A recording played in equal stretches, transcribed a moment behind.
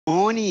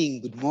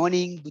Morning, good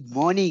morning, good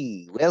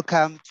morning.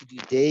 Welcome to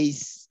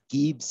today's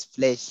GIBS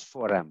Flash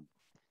Forum.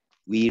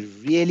 We're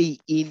really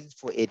in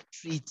for a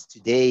treat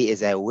today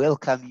as I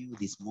welcome you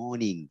this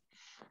morning.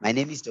 My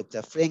name is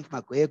Dr. Frank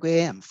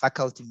Magwegwe. I'm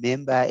faculty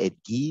member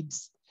at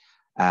GIBS.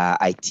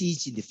 I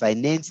teach in the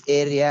finance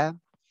area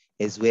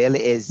as well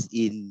as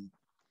in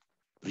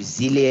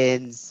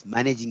resilience,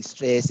 managing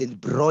stress,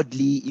 and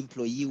broadly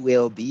employee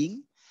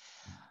well-being.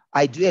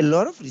 I do a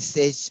lot of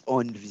research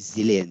on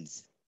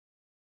resilience.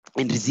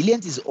 And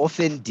resilience is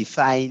often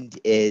defined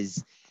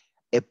as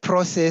a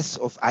process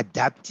of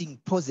adapting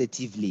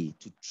positively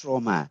to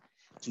trauma,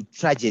 to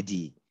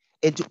tragedy,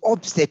 and to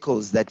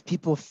obstacles that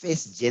people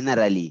face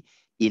generally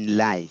in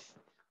life.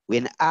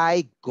 When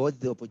I got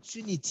the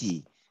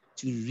opportunity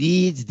to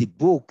read the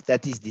book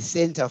that is the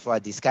center of our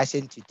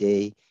discussion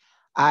today,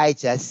 I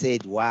just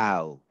said,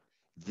 wow,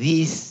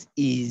 this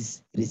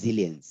is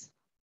resilience.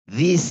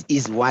 This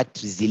is what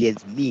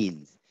resilience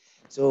means.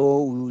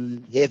 So we'll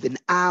have an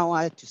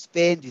hour to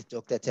spend with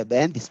Dr.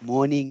 Taban this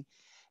morning,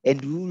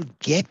 and we'll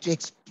get to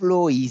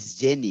explore his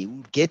journey.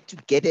 We'll get to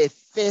get a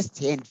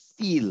first-hand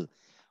feel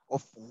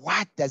of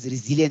what does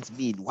resilience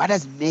mean? What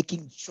does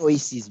making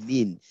choices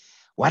mean?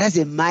 What does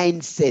a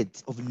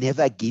mindset of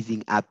never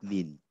giving up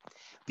mean?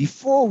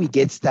 Before we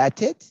get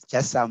started,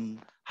 just some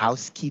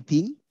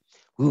housekeeping.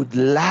 We would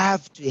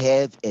love to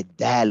have a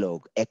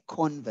dialogue, a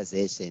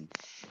conversation.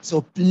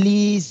 So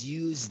please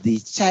use the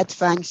chat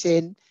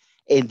function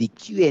and the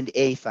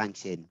Q&A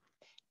function.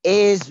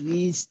 As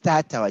we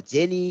start our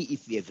journey,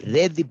 if you have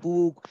read the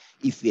book,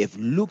 if you have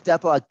looked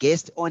up our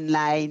guest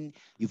online,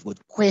 you've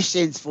got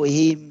questions for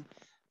him,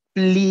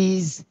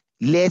 please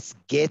let's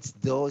get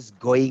those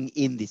going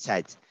in the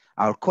chat.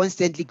 I'll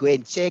constantly go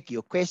and check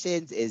your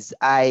questions as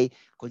I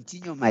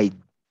continue my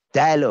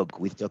dialogue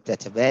with Dr.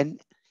 Taban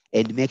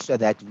and make sure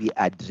that we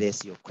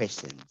address your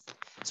questions.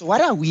 So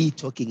what are we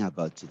talking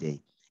about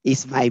today?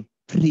 It's my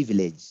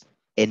privilege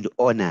and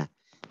honor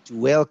to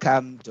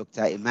welcome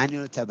Dr.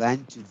 Emmanuel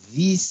Taban to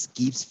this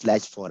GIBS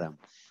Flash Forum.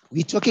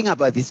 We're talking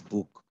about this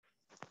book,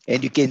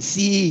 and you can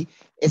see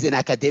as an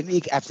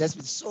academic, I've just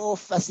been so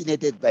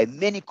fascinated by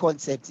many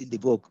concepts in the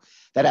book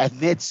that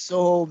I've made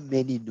so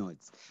many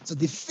notes. So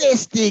the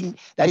first thing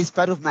that is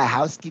part of my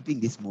housekeeping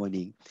this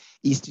morning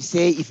is to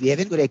say, if you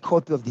haven't got a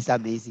copy of this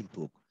amazing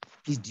book,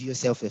 please do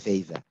yourself a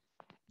favor.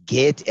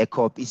 Get a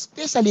copy,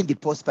 especially in the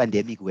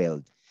post-pandemic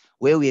world,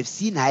 where we have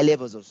seen high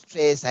levels of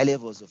stress, high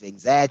levels of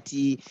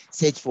anxiety,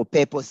 search for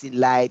purpose in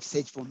life,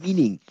 search for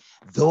meaning.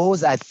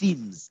 Those are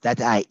themes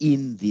that are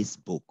in this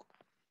book.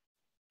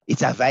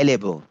 It's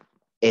available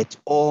at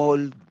all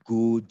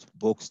good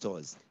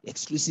bookstores,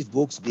 Exclusive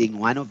Books being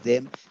one of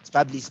them. It's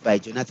published by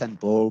Jonathan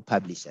Ball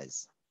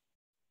Publishers.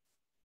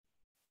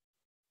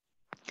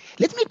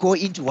 Let me go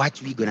into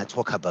what we're going to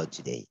talk about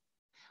today.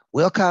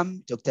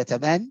 Welcome, Dr.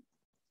 Taban.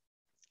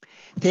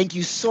 Thank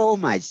you so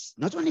much,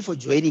 not only for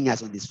joining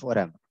us on this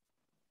forum,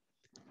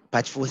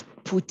 but for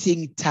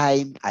putting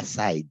time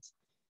aside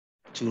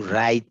to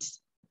write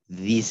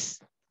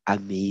this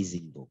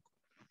amazing book.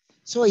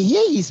 So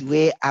here is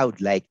where I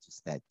would like to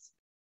start.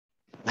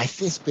 My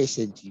first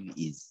question to you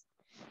is,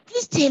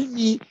 please tell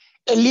me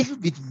a little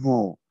bit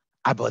more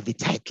about the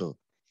title.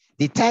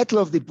 The title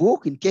of the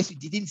book, in case you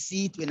didn't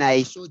see it when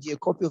I showed you a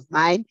copy of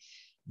mine,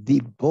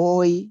 The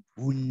Boy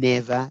Who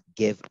Never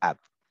Gave Up,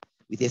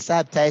 with a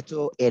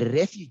subtitle, A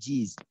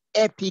Refugee's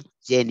Epic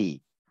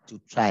Journey to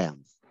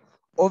Triumph.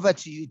 Over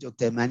to you,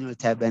 Dr. Emmanuel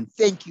Taban.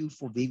 Thank you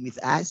for being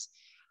with us.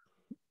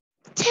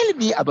 Tell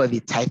me about the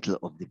title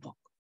of the book.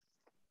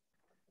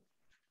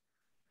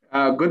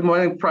 Good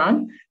morning,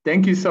 Frank.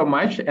 Thank you so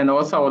much. And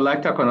also I would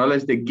like to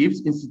acknowledge the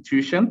GIBS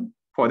institution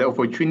for the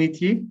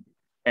opportunity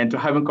and to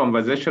have a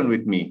conversation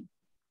with me.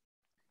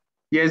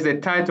 Here's the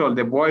title,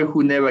 The Boy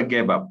Who Never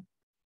Gave Up,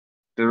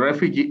 The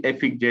Refugee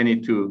Epic Journey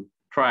to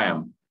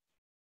Triumph.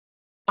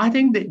 I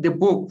think the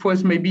book,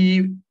 first,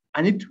 maybe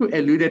I need to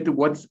allude to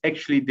what's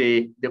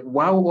actually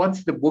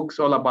what's the book's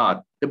all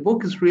about. The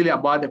book is really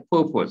about a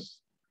purpose.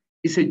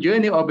 It's a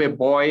journey of a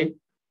boy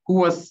who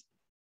was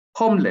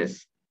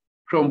homeless,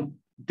 from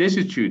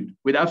destitute,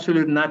 with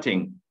absolute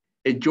nothing,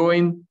 a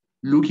joint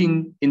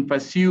looking in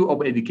pursuit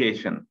of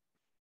education.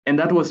 And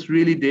that was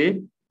really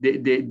the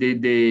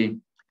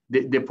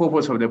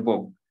purpose of the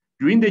book.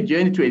 During the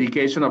journey to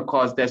education, of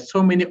course, there's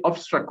so many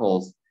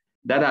obstacles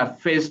that are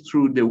faced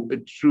through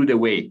the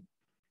way.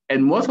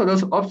 And most of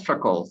those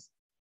obstacles,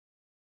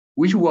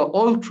 which were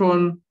all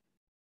thrown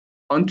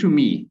onto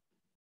me,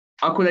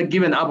 I could have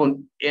given up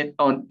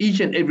on each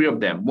and every of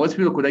them. Most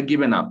people could have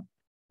given up,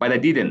 but I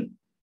didn't.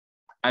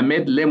 I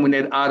made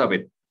lemonade out of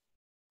it.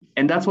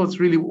 And that's what's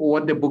really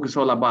what the book is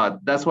all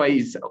about. That's why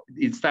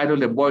it's titled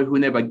The Boy Who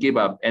Never Gave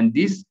Up. And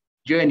this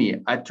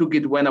journey, I took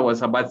it when I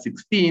was about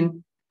 16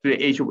 to the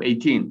age of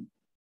 18.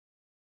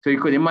 So you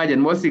could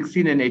imagine most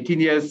 16 and 18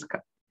 years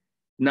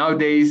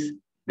nowadays,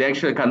 they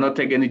actually cannot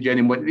take any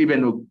journey,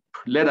 even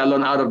let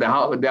alone out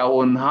of their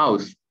own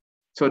house.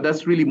 So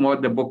that's really more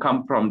the book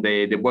comes from,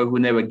 the Boy Who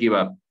Never Gave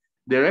Up.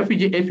 The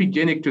Refugee Epic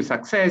Journey to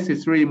Success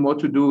is really more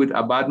to do with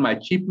about my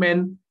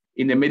achievement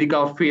in the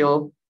medical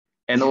field,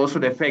 And also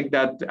the fact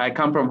that I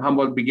come from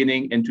humble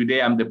beginning, and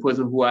today I'm the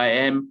person who I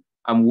am.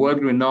 I'm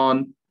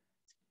world-renowned,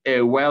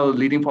 a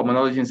leading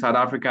pulmonologist in South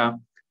Africa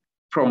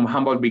from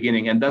humble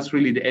beginning. And that's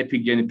really the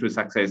epic journey to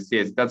success.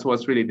 Yes, that's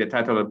what's really the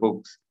title of the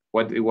books,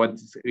 what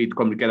it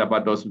communicates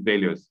about those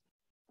values.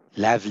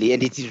 Lovely.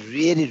 And it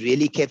really,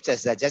 really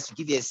captures that. Just to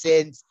give you a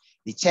sense,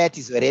 the chat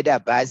is already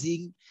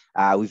buzzing.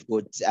 We've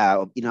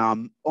got in our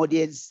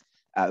audience,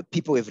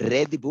 people have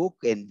read the book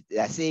and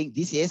they're saying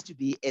this has to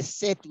be a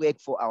set work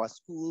for our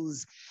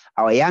schools.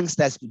 Our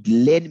youngsters could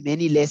learn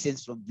many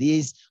lessons from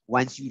this.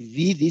 Once you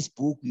read this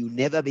book, you'll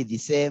never be the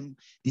same.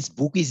 This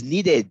book is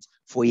needed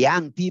for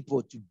young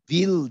people to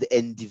build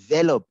and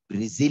develop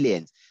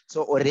resilience.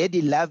 So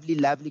already lovely,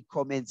 lovely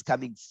comments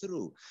coming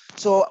through.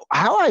 So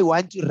how I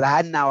want to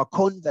run our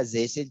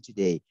conversation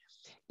today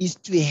is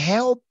to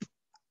help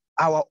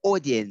our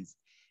audience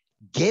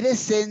get a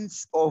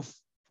sense of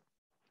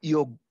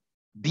your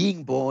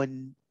being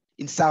born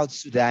in South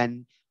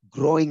Sudan,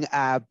 growing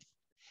up,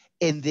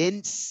 and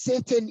then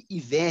certain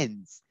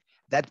events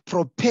that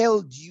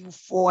propelled you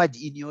forward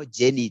in your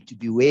journey to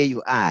be where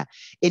you are.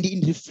 And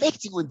in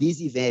reflecting on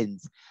these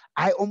events,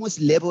 I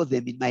almost label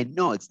them in my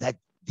notes that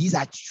these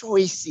are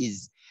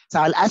choices. So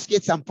I'll ask you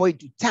at some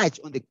point to touch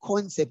on the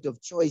concept of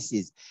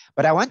choices,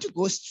 but I want to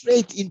go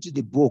straight into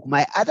the book.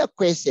 My other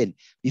question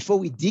before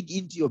we dig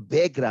into your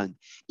background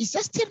is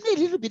just tell me a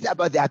little bit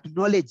about the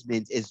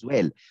acknowledgement as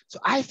well. So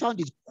I found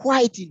it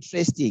quite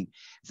interesting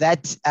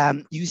that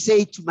you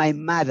say to my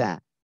mother,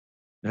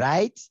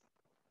 right?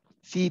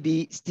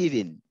 Phoebe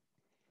Stephen,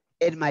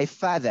 and my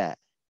father,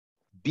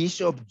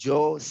 Bishop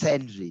Joe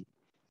Sandry,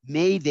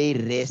 may they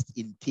rest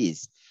in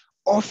peace.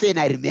 Often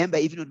I remember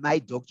even on my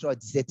doctoral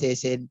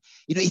dissertation,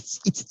 you know,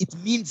 it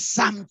means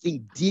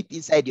something deep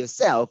inside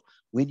yourself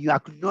when you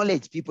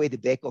acknowledge people at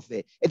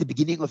the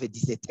beginning of a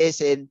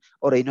dissertation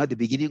or, you know, the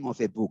beginning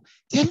of a book.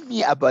 Tell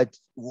me about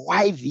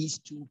why these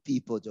two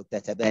people,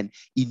 Dr. Taban,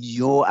 in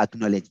your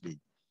acknowledgement.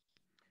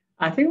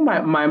 I think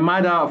my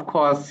mother, of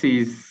course,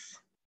 she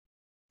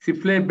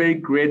played a very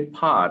great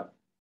part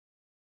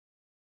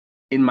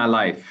in my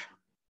life.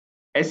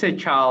 As a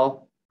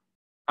child,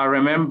 I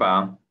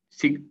remember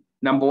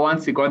number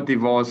one, she got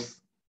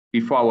divorced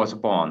before I was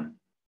born.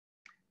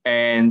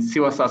 And she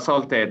was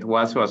assaulted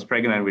while she was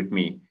pregnant with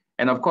me.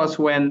 And of course,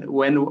 when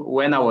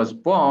I was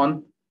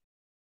born,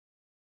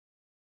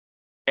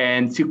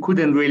 and she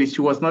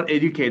was not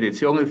educated.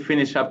 She only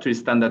finished up to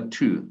standard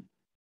 2.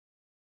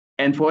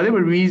 And for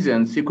whatever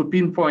reason, she could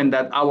pinpoint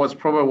that I was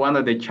probably one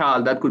of the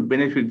child that could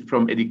benefit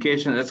from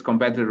education as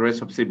compared to the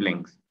rest of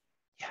siblings.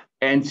 Yeah.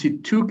 And she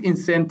took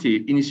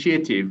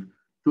initiative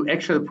to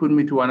actually put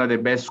me to one of the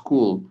best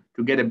schools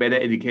to get a better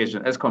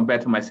education as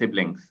compared to my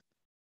siblings.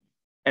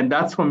 And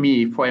that's for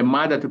me, for a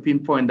mother to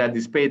pinpoint that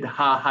despite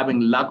her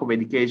having lack of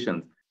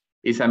education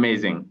is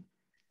amazing.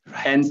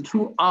 Right. And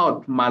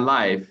throughout my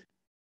life,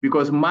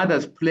 because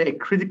mothers play a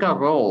critical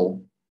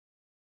role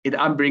in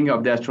upbringing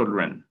of their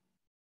children,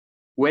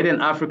 whether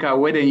in Africa,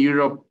 whether in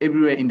Europe,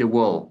 everywhere in the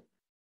world,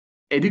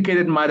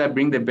 educated mothers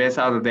bring the best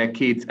out of their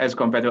kids as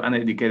compared to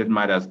uneducated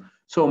mothers.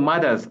 So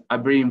mothers are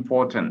very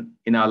important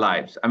in our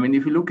lives. I mean,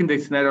 if you look in the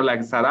scenario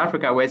like South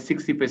Africa, where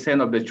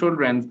 60% of the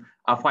children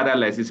are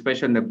fatherless,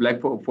 especially in the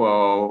Black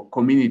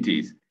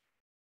communities.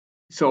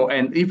 So,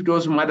 and if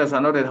those mothers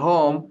are not at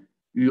home,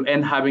 you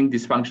end having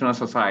dysfunctional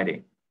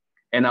society.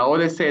 And I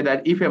always say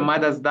that if a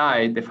mother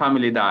dies, the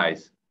family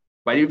dies.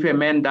 But if a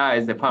man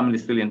dies, the family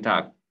is still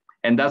intact.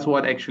 And that's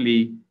what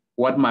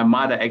my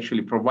mother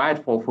actually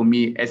provided for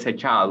me as a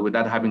child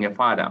without having a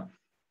father.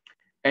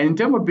 And in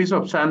terms of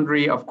Bishop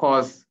Sandry, of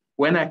course,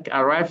 when I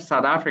arrived in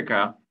South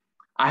Africa,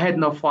 I had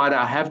no father,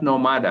 I have no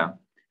mother,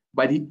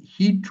 but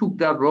he took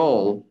that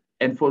role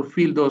and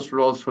fulfilled those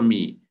roles for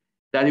me,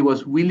 that he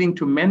was willing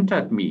to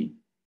mentor me,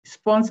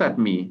 sponsor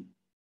me,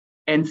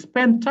 and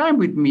spend time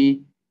with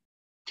me,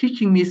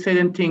 teaching me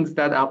certain things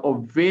that are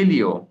of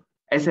value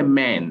as a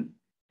man.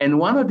 And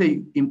one of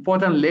the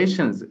important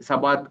lessons is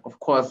about, of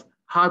course,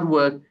 hard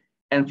work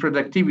and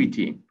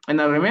productivity.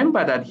 And I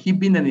remember that he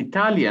being an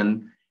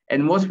Italian,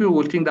 and most people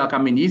will think that, I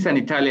mean, he's an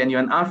Italian, you're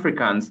an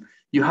African,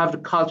 you have the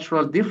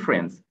cultural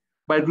difference.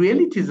 But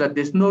reality is that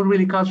there's no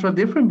really cultural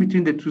difference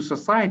between the two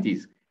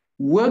societies.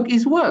 Work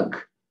is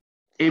work.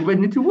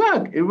 Everybody need to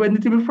work. Everybody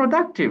need to be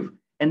productive.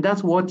 And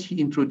that's what he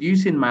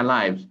introduced in my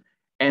life.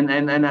 And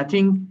I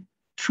think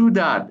through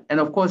that, and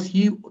of course,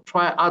 he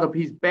tried out of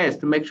his best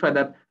to make sure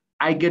that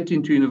I get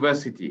into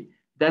university,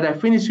 that I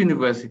finish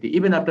university.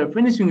 Even after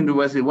finishing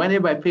university,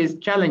 whenever I faced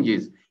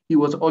challenges, he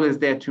was always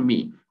there to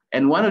me.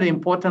 And one of the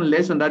important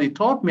lessons that he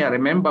taught me, I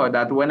remember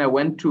that when I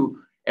went to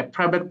a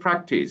private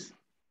practice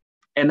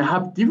and I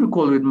have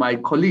difficulty with my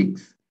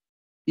colleagues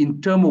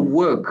in terms of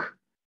work,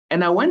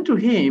 and I went to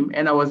him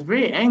and I was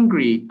very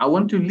angry. I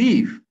want to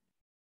leave.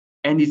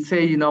 And he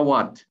said, you know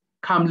what?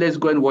 Come, let's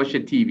go and watch the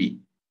TV.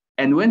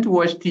 And went to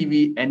watch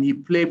TV and he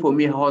played for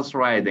me horse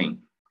riding.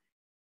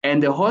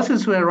 And the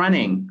horses were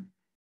running.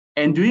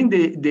 And during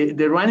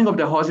the running of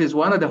the horses,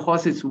 one of the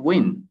horses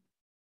win.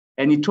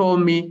 And he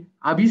told me,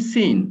 have you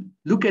seen?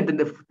 Look at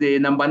the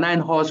number 9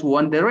 horse who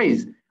won the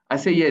race. I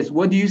say, yes,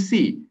 what do you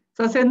see?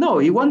 So I said, no,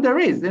 he won the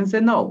race. Then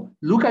said, no,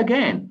 look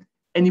again.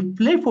 And he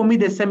played for me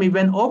the same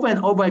event over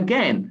and over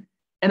again.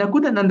 And I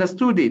couldn't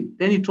understood it.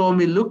 Then he told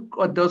me, look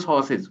at those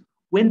horses.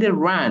 When they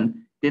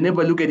run, they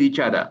never look at each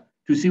other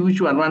to see which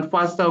one runs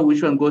faster,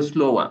 which one goes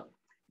slower.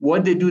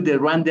 What they do, they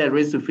run their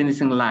race to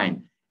finishing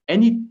line.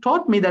 And he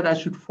taught me that I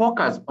should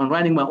focus on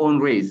running my own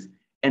race.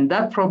 And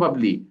that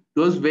probably,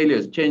 those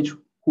values change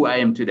who I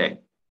am today.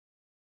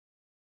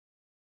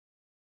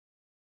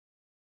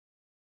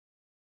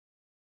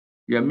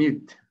 You're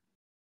mute.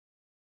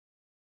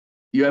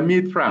 You're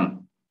mute,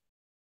 Frank.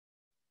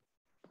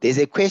 There's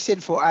a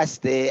question for us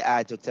there,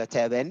 Dr.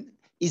 Taban.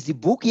 Is the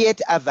book yet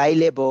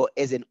available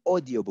as an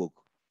audiobook?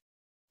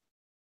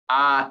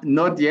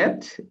 Not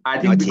yet. I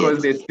think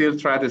because they still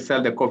try to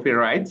sell the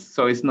copyrights,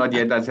 so it's not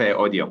yet as an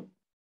audio.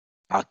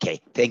 Okay,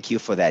 thank you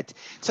for that.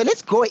 So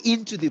let's go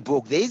into the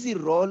book. There is the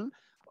role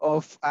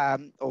of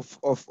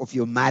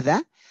your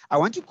mother. I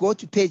want to go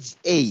to page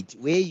 8,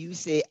 where you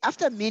say,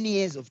 after many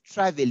years of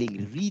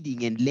traveling,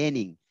 reading, and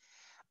learning,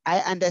 I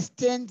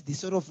understand the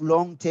sort of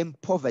long-term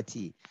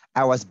poverty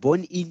I was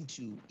born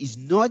into is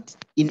not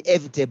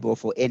inevitable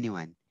for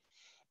anyone.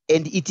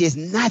 And it has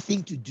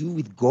nothing to do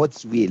with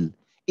God's will.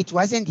 It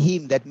wasn't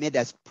him that made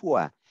us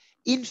poor.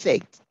 In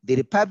fact, the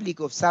Republic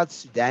of South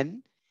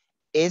Sudan,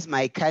 as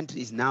my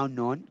country is now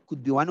known,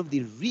 could be one of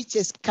the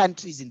richest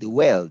countries in the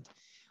world.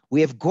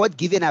 We have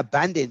God-given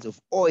abundance of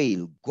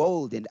oil,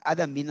 gold, and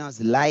other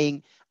minerals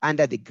lying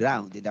under the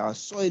ground, and our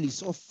soil is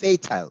so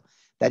fertile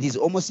that it's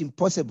almost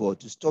impossible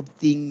to stop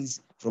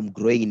things from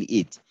growing in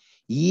it.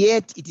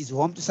 Yet it is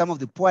home to some of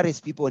the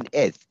poorest people on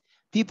earth,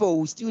 people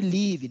who still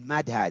live in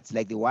mud huts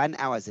like the one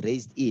I was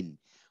raised in,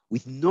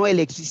 with no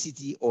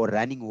electricity or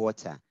running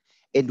water,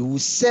 and who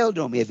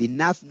seldom have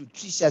enough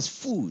nutritious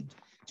food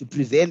to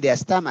prevent their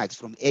stomachs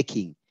from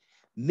aching.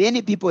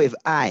 Many people have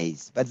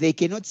eyes, but they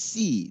cannot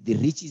see the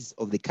riches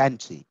of the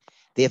country.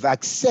 They have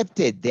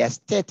accepted their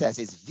status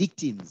as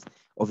victims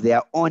of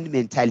their own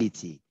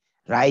mentality,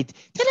 right?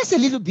 Tell us a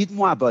little bit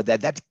more about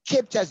that. That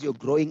captures your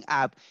growing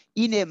up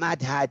in a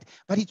mud hut,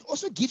 but it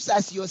also gives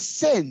us your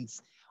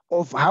sense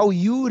of how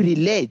you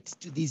relate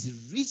to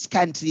these rich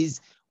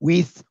countries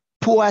with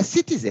poor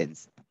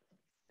citizens.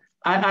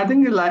 I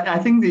think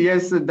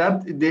yes,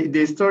 that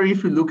the story,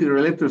 if you look, it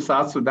relates to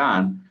South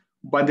Sudan,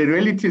 but the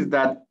reality is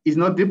that it's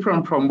not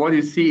different from what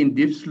you see in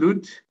Deep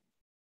Sloot.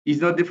 It's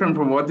not different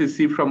from what you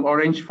see from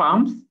orange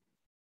farms.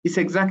 It's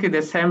exactly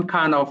the same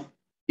kind of,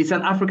 it's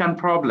an African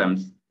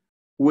problem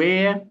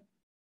where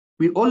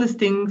we always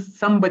think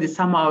somebody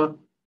somehow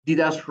did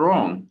us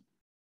wrong.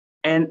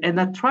 And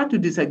I try to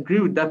disagree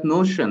with that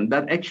notion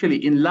that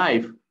actually in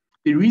life,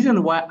 the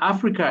reason why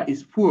Africa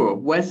is poor,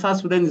 why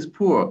South Sudan is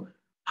poor,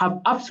 have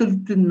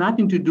absolutely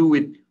nothing to do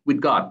with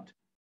God.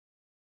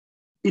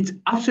 It's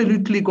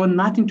absolutely got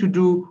nothing to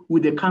do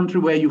with the country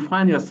where you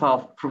find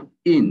yourself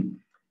in.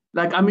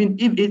 Like, I mean,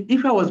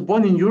 if I was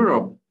born in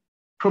Europe,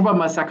 probably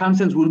my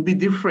circumstances will be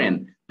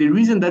different. The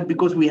reason that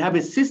because we have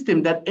a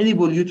system that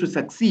enables you to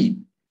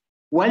succeed.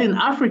 While in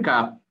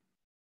Africa,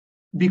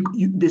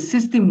 the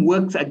system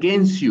works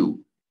against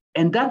you.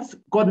 And that's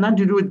got nothing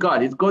to do with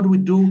God. It's got to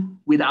do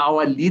with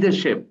our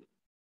leadership.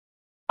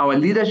 Our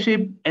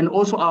leadership and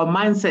also our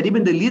mindset,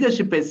 even the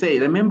leadership per se.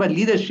 Remember,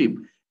 leadership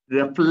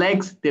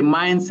reflects the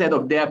mindset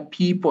of their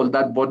people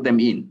that brought them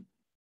in.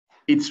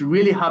 It's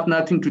really have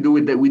nothing to do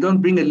with that. We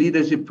don't bring a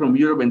leadership from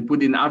Europe and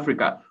put in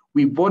Africa.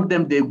 We brought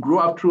them, they grow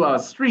up through our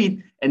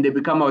street and they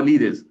become our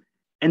leaders.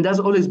 And that's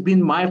always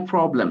been my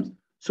problem.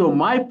 So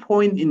my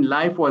point in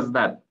life was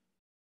that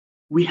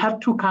we have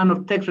to kind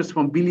of take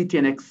responsibility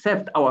and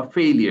accept our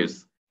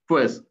failures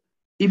first,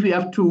 if we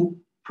have to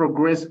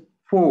progress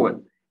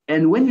forward.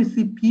 And when you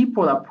see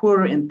people are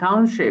poorer in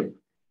township,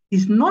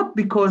 it's not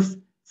because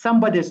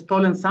somebody has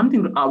stolen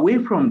something away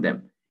from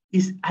them.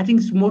 I think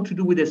it's more to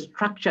do with the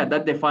structure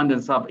that they find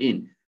themselves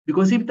in.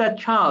 Because if that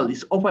child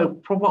is offered a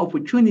proper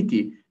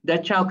opportunity,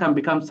 that child can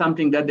become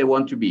something that they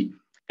want to be.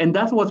 And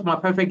that was my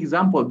perfect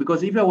example,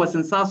 because if I was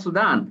in South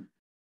Sudan,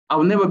 I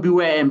would never be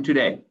where I am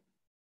today.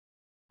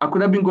 I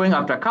could have been going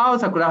after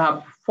cows, I could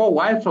have 4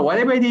 wives or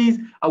whatever it is,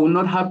 I would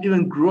not have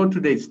even grown to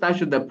the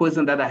stature of the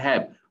person that I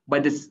have.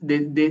 But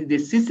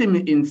the system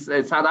in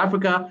South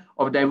Africa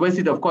of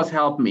diversity, of course,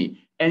 helped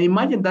me. And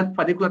imagine that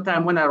particular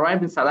time when I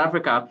arrived in South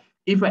Africa,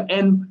 if I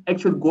am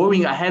actually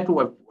going ahead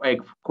to a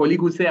colleague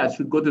who said I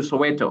should go to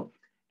Soweto.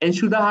 And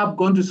should I have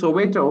gone to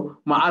Soweto,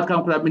 my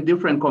outcome could have been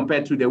different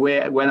compared to the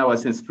way when I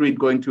was in street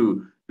going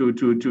to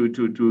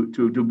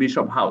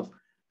Bishop House.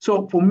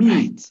 So for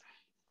me,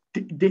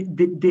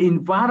 the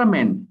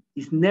environment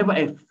is never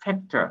a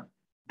factor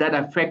that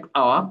affects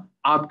our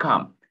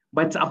outcome,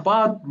 but it's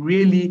about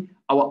really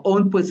our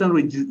own personal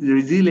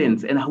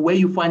resilience and where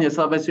you find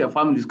yourself as your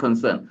family is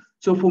concerned.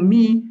 So for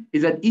me,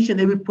 is that each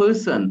and every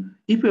person,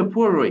 if you're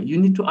poorer, you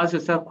need to ask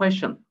yourself a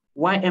question,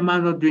 why am I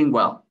not doing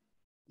well?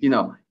 You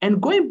know,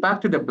 and going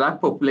back to the Black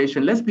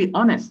population, let's be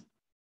honest.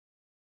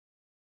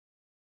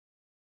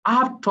 I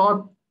have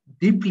thought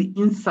deeply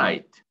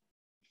inside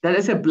that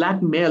as a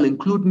Black male,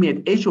 include me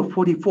at age of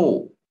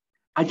 44,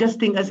 I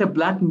just think as a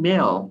Black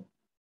male,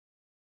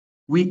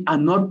 we are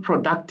not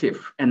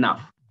productive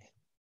enough.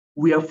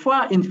 We are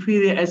far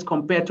inferior as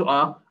compared to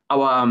our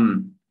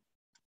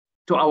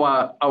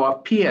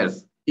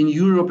peers in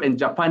Europe and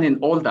Japan and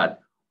all that.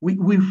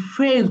 We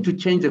fail to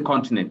change the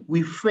continent.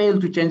 We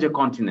fail to change the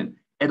continent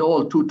at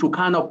all to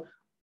kind of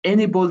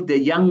enable the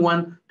young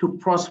one to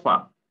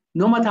prosper.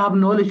 No matter how much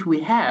knowledge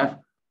we have,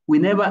 we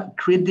never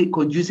create the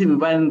conducive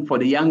environment for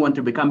the young one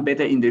to become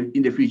better in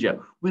the future.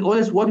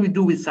 What we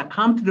do is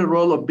succumb to the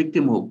role of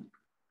victimhood,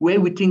 where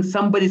we think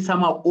somebody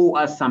somehow owe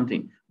us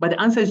something. But the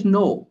answer is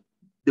no.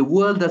 The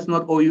world does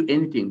not owe you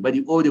anything, but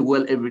you owe the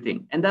world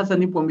everything. And that's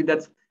something for me,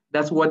 that's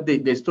what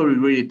the story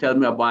really tells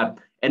me about.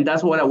 And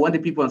that's what I want the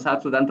people in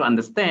South Sudan to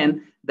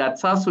understand, that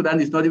South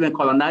Sudan is not even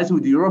colonized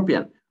with the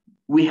European.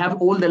 We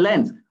have all the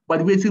lands,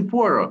 but we're still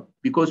poorer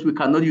because we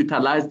cannot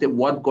utilize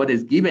what God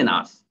has given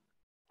us.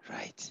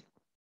 Right.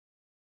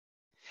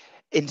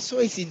 And so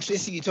it's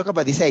interesting, you talk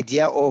about this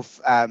idea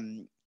of,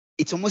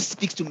 it almost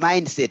speaks to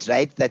mindset,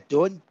 right? That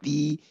don't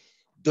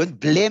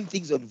blame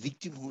things on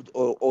victimhood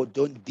or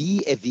don't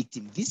be a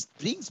victim. This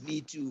brings me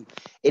to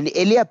an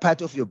earlier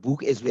part of your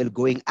book as well,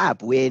 Going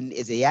Up, when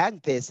as a young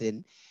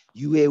person,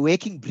 you were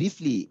working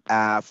briefly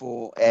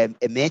for a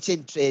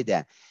merchant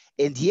trader.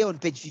 And here on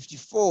page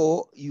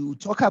 54, you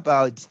talk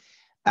about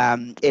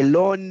a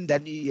loan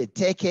that you had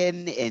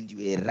taken, and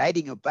you were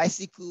riding a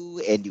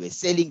bicycle and you were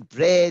selling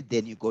bread,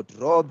 then you got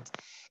robbed.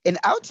 And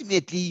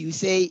ultimately you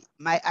say,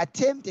 my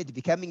attempt at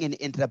becoming an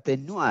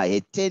entrepreneur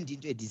had turned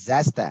into a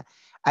disaster.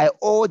 I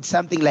owed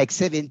something like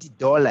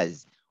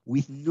 $70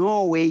 with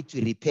no way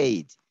to repay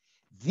it.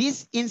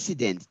 This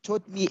incident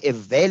taught me a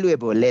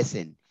valuable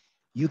lesson.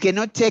 You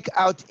cannot take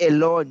out a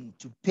loan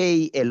to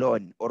pay a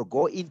loan or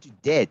go into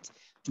debt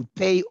to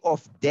pay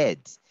off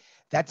debt.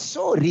 That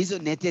so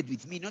resonated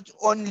with me. Not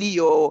only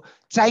you're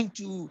trying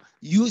to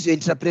use your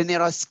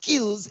entrepreneurial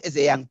skills as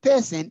a young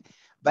person,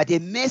 but a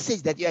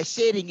message that you are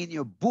sharing in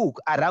your book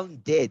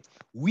around debt.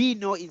 We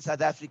know in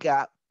South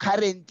Africa,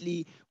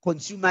 currently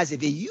consumers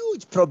have a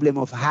huge problem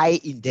of high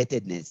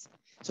indebtedness.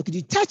 So could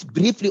you touch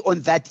briefly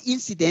on that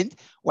incident,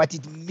 what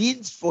it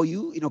means for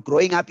you,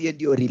 growing up and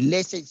your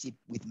relationship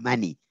with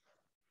money?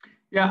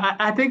 Yeah,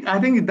 I think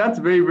that's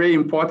very, very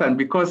important,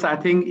 because I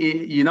think,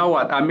 you know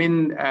what, I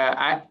mean,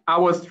 I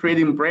was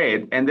trading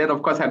bread, and then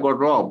of course I got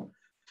robbed.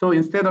 So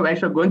instead of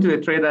actually going to the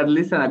trader,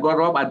 listen, I got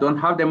robbed, I don't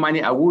have the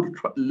money, I will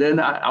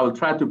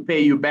try to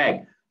pay you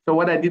back. So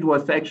what I did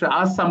was to actually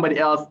ask somebody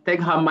else,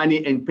 take her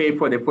money and pay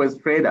for the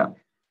first trader,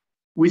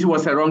 which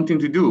was a wrong thing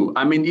to do.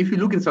 I mean, if you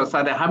look in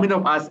society, how many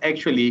of us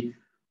actually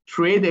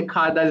trade a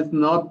car that is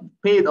not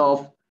paid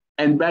off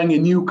and buying a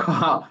new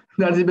car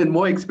that's even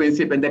more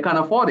expensive and they can't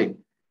afford it?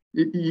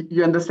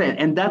 You understand?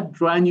 And that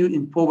drives you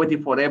in poverty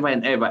forever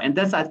and ever. And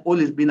that's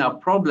always been our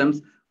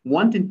problems,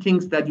 wanting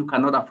things that you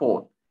cannot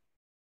afford.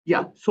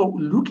 Yeah, so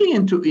looking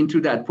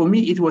into that, for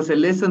me, it was a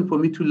lesson for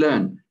me to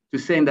learn, to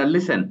saying that,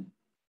 listen,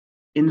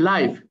 in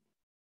life,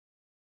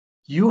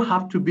 you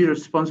have to be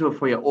responsible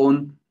for your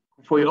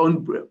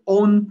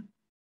own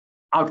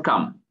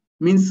outcome.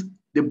 Means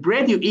the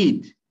bread you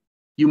eat,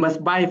 you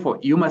must pay for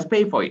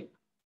it.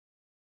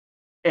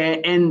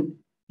 And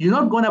you're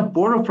not going to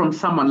borrow from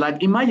someone.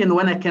 Like, imagine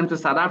when I came to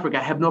South Africa,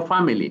 I have no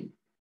family.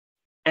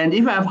 And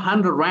if I have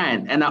 100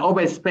 Rand and I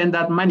always spend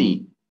that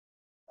money,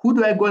 who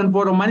do I go and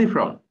borrow money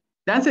from?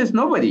 The answer is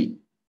nobody.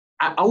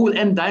 I will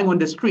end dying on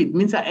the street. It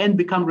means I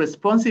become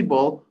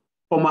responsible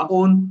for my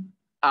own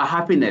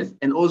happiness,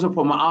 and also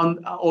for my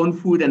own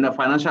food and the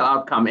financial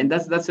outcome. And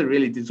that's a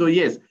reality. So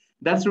yes,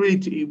 that's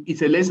really,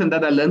 it's a lesson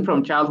that I learned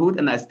from childhood.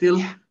 And I still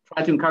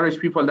try to encourage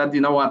people that,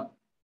 you know what,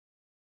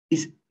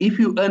 is if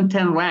you earn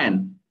 10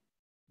 Rand,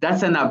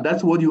 that's enough.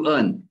 That's what you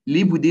earn.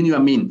 Live within your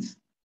means.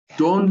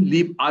 Don't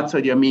live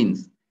outside your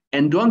means.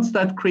 And don't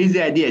start crazy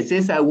ideas.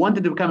 Yes, I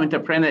wanted to become an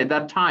entrepreneur at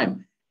that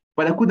time,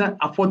 but I couldn't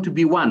afford to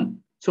be one.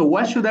 So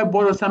why should I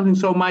borrow something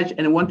so much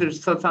and want to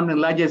start something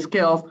larger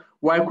scale?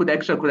 Why could I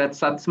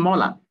start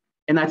smaller?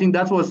 And I think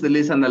that was the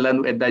lesson I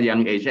learned at that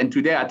young age. And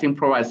today, I think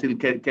probably I still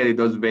carry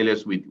those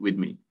values with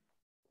me.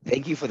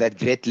 Thank you for that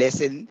great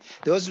lesson.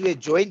 Those who have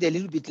joined a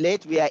little bit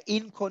late, we are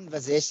in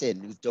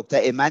conversation with Dr.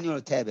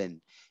 Emmanuel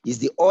Taban. He's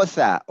the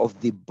author of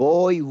The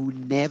Boy Who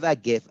Never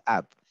Gave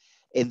Up.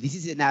 And this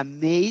is an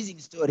amazing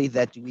story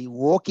that we're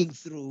walking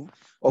through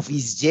of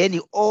his journey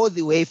all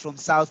the way from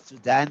South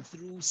Sudan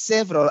through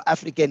several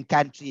African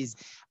countries,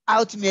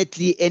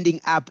 ultimately ending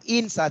up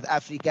in South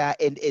Africa.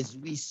 And as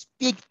we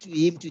speak to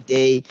him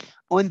today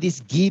on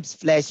this GIBS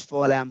Flash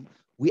Forum,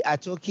 we are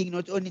talking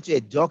not only to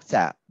a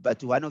doctor, but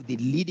to one of the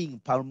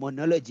leading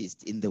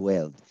pulmonologists in the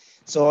world.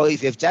 So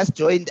if you've just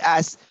joined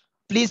us,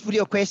 please put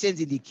your questions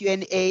in the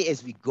Q&A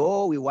as we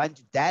go. We want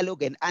to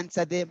dialogue and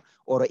answer them,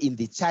 or in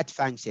the chat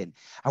function.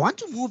 I want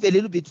to move a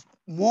little bit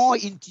more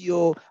into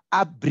your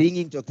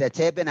upbringing, Dr.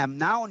 Taban. I'm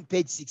now on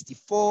page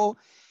 64,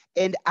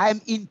 and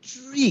I'm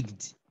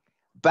intrigued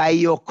by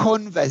your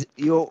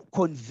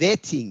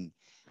converting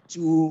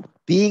to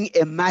being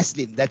a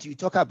Muslim that you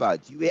talk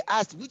about. You were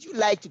asked, would you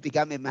like to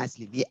become a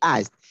Muslim? He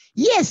asked.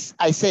 Yes,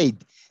 I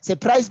said,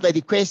 surprised by the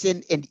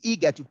question and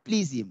eager to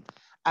please him.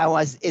 I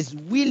was as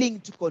willing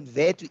to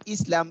convert to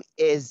Islam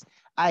as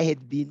I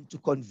had been to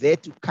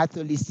convert to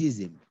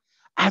Catholicism.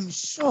 I'm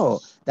sure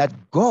that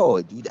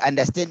God would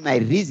understand my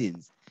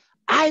reasons.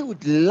 I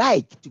would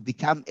like to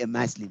become a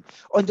Muslim.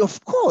 And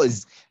of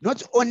course,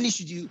 not only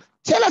should you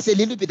tell us a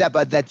little bit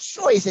about that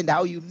choice and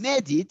how you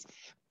made it,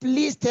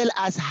 please tell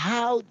us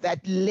how that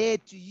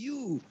led to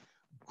you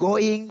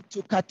going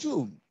to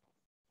Khartoum.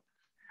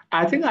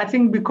 I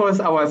think because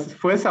I was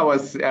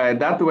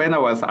that when I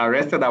was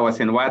arrested, I was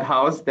in White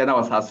House. Then I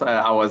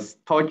was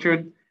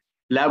tortured.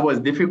 Life was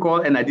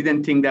difficult, and I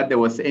didn't think that there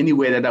was any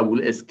way that I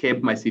would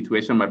escape my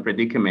situation, my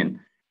predicament.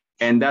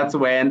 And that's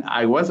when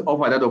I was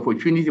offered that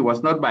opportunity. It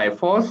was not by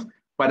force,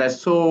 but I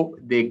saw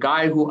the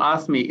guy who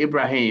asked me,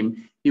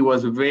 Ibrahim. He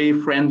was very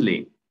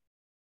friendly,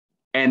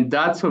 and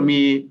that's for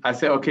me. I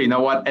said, okay, you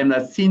know what? I'm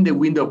not seeing the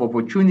window of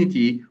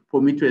opportunity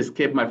for me to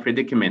escape my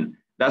predicament.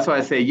 That's why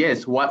I say,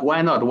 yes,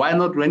 why not? Why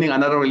not running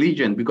another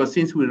religion? Because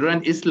since we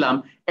run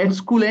Islam at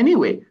school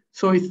anyway,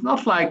 so it's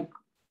not like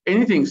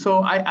anything.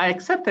 So I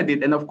accepted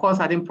it. And of course,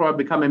 I didn't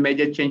probably become a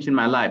major change in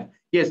my life.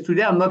 Yes,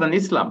 today I'm not an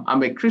Islam,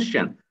 I'm a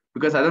Christian,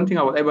 because I don't think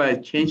I will ever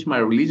change my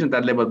religion at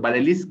that level, but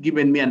at least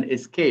given me an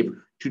escape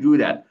to do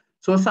that.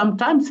 So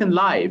sometimes in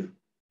life,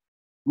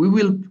 we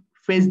will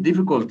face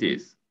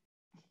difficulties.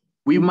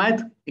 We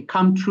might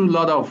come through a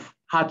lot of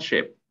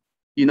hardship,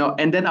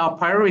 and then our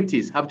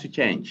priorities have to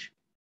change.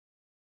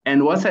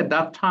 And was at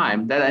that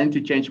time that I need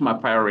to change my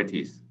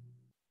priorities.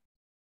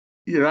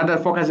 Rather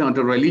focusing on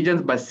the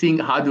religions, but seeing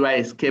how do I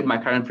escape my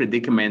current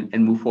predicament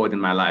and move forward in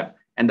my life.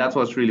 And that's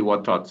what's really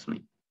what taught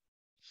me.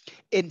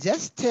 And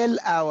just tell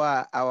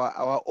our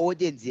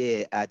audience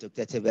here,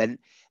 Dr. Taban,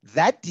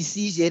 that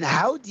decision,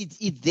 how did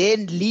it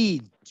then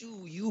lead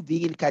to you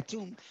being in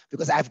Khartoum?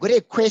 Because I've got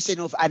a question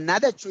of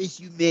another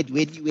choice you made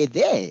when you were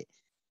there.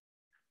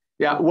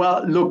 Yeah,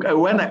 well, look,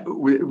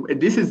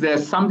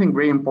 there's something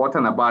very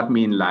important about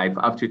me in life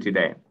up to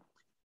today.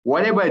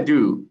 Whatever I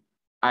do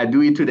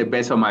it to the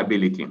best of my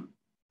ability.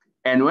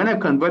 And when I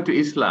convert to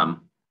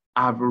Islam,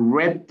 I've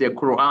read the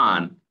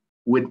Quran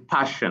with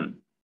passion.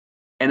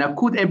 And I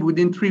could,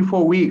 within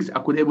 3-4 weeks, I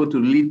could able to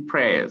lead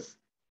prayers.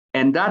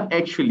 And that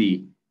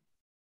actually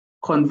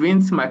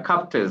convinced my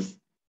captors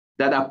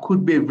that I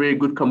could be a very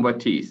good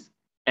convertee.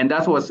 And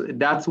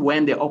that's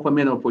when they offered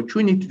me an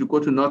opportunity to go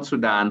to North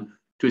Sudan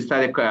to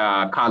study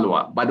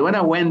Kalwa. But when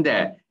I went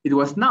there, it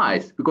was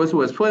nice because it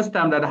was first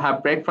time that I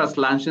had breakfast,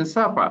 lunch, and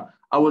supper.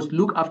 I was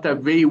looked after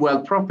very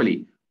well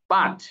properly.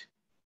 But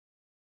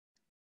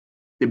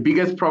the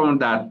biggest problem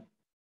that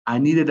I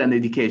needed an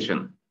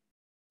education.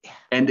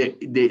 And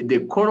the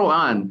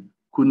Quran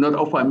could not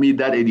offer me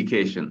that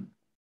education.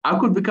 I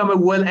could become a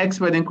world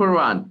expert in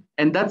Quran,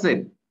 and that's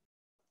it.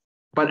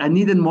 But I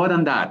needed more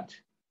than that.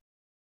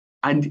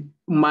 And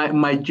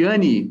my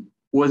journey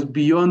was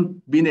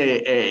beyond being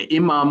a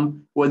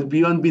imam, was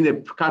beyond being a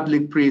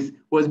Catholic priest,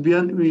 was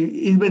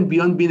even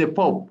beyond being a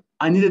pope.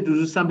 I needed to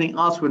do something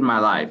else with my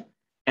life.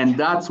 And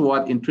that's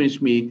what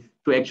entrenched me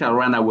to actually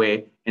run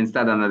away and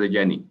start another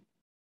journey.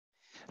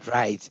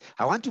 Right.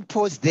 I want to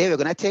pause there. We're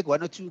going to take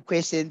 1 or 2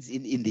 questions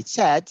in the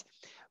chat,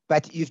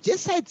 but you've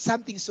just said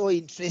something so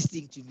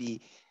interesting to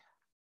me.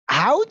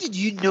 How did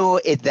you know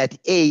at that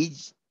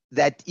age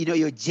that,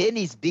 your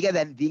journey is bigger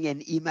than being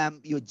an imam,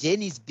 your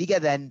journey is bigger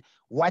than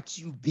what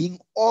you're being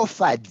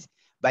offered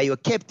by your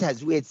captors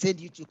who had sent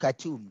you to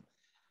Khartoum?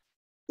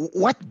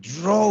 What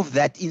drove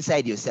that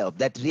inside yourself,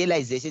 that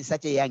realization at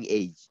such a young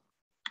age?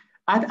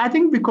 I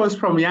think because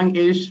from a young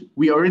age,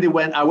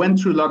 I went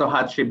through a lot of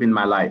hardship in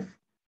my life.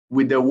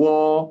 With the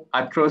war,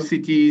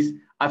 atrocities,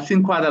 I've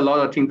seen quite a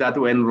lot of things that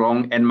went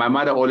wrong, and my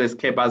mother always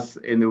kept us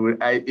in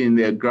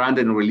the grand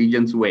and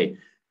religious way.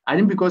 I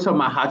think because of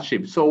my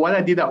hardship. So what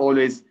I did, I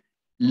always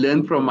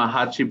learned from my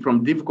hardship,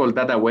 from difficult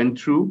that I went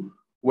through,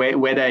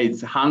 whether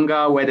it's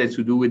hunger, whether it's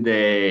to do with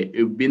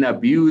being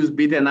abused,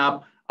 beaten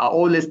up, I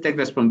always take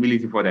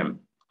responsibility for them.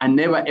 I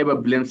never ever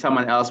blame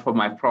someone else for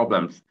my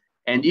problems.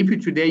 And if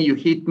today you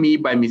hit me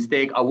by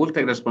mistake, I will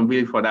take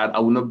responsibility for that. I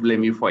will not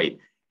blame you for it.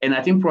 And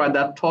I think probably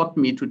that taught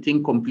me to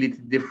think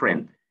completely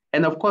different.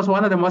 And of course,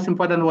 one of the most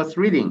important was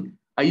reading.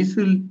 I used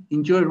to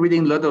enjoy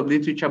reading a lot of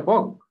literature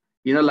books.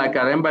 Like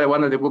I remember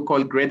one of the books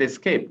called Great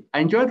Escape. I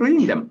enjoyed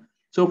reading them.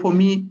 So for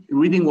me,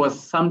 reading was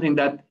something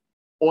that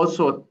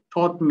also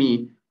taught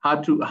me how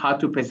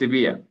to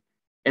persevere.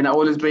 And I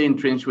always very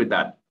entrenched with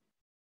that.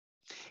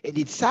 And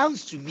it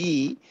sounds to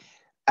me,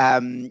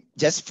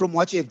 just from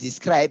what you have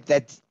described,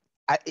 that,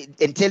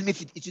 and tell me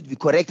if it should be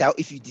correct,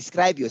 if you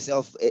describe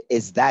yourself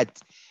as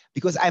that,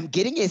 because I'm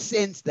getting a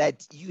sense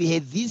that you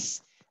have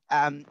this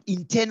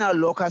internal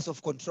locus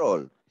of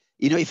control.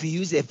 If you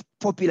use a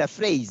popular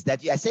phrase,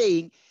 that you are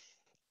saying,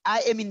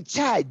 I am in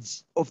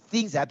charge of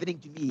things happening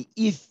to me.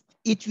 If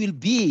it will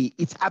be,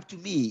 it's up to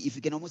me, if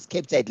you can almost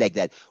capture it like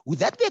that. Would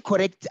that be a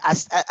correct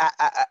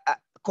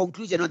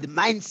conclusion on the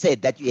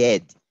mindset that you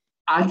had?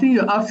 I think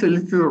you're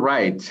absolutely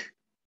right.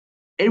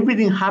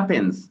 Everything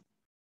happens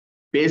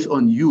based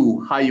on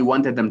you, how you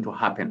wanted them to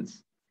happen.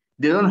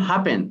 They don't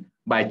happen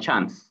by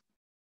chance.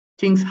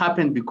 Things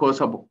happen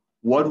because of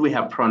what we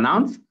have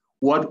pronounced,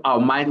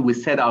 we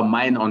set our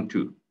mind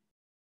onto.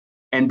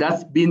 And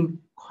that's been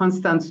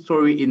constant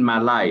story in my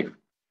life,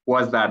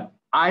 was that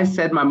I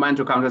set my mind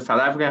to come to South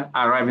Africa,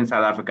 I arrive in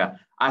South Africa.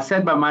 I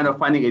set my mind of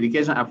finding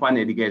education, I find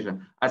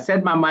education. I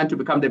set my mind to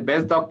become the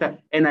best doctor,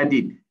 and I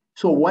did.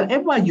 So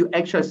whatever you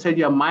actually set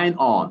your mind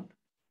on,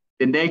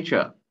 the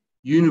nature,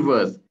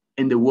 universe,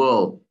 and the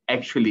world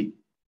actually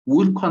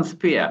will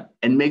conspire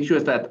and make sure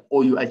that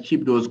you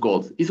achieve those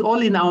goals. It's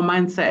all in our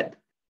mindset.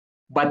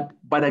 But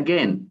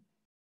again,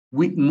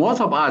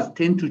 most of us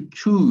tend to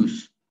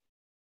choose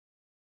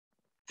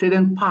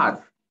certain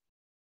paths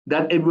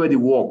that everybody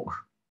walk.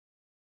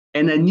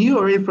 And I knew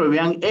already from a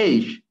young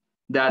age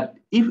that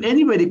if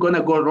anybody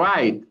gonna go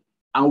right,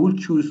 I will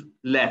choose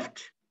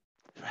left.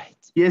 Right.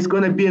 Yes, it's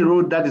gonna be a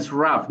road that is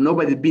rough.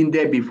 Nobody's been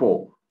there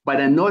before.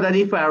 But I know that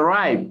if I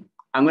arrive,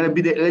 I'm gonna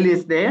be the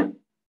earliest there,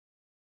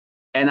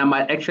 and I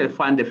might actually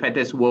find the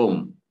fattest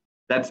worm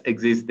that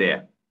exists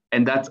there.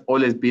 And that's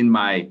always been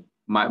my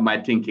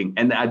thinking.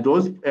 And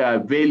those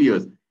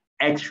values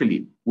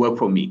actually work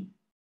for me.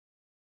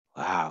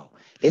 Wow.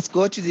 Let's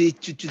go to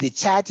the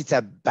chat. It's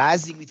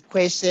buzzing with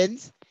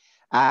questions.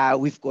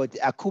 We've got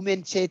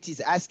Akumen Chet is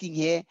asking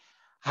here,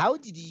 how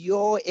did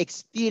your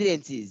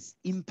experiences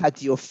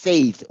impact your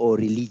faith or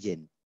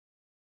religion?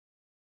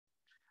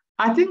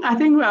 I think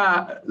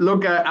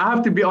look, I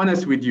have to be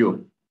honest with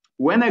you.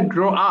 When I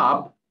grew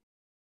up,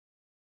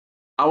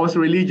 I was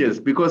religious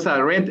because I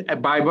read a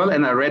Bible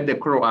and I read the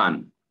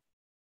Quran.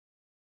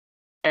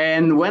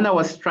 And when I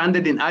was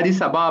stranded in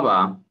Addis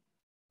Ababa,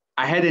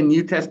 I had a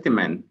New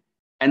Testament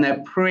and I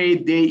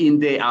prayed day in,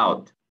 day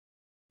out.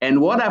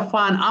 And what I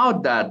found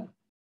out that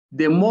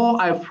the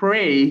more I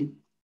pray,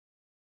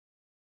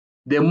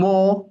 the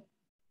more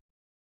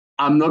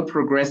I'm not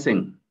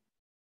progressing.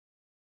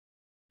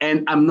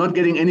 And I'm not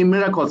getting any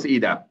miracles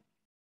either.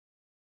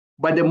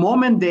 But the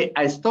moment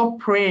I stop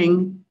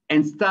praying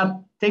and start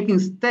taking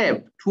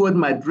steps toward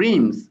my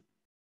dreams,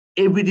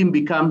 everything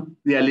becomes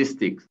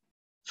realistic.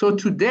 So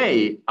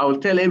today, I will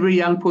tell every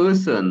young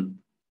person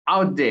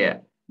out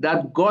there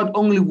that God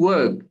only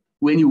works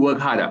when you work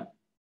harder.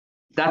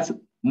 That's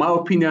my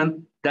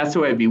opinion. That's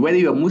how I be. Whether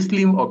you're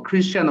Muslim or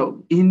Christian or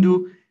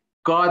Hindu,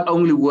 God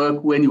only works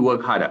when you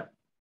work harder.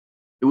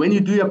 When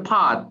you do your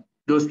part,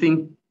 those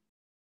things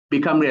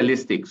become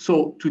realistic.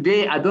 So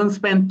today, I don't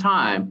spend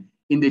time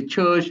in the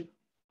church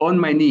on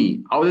my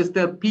knee. I always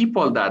tell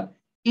people that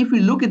if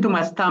you look into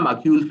my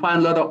stomach, you will find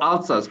a lot of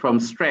ulcers from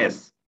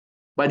stress,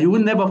 but you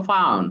will never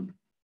find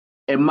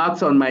a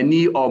marks on my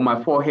knee or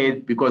my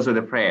forehead because of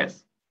the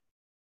prayers.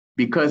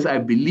 Because I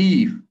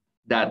believe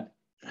that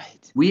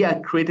we are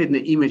created in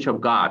the image of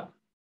God.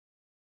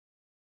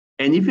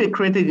 And if we're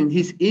created in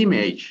his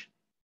image,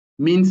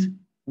 means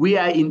we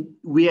are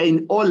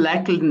in all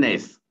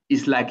likeliness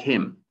is like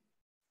him.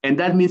 And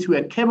that means we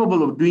are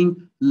capable of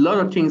doing a lot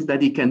of things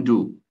that he can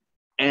do.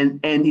 And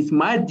it's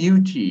my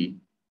duty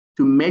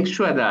to make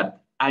sure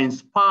that I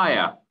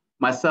inspire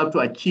myself to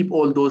achieve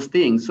all those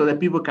things so that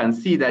people can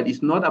see that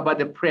it's not about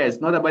the prayer,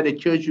 it's not about the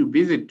church you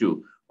visit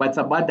to, but it's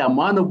about the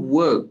amount of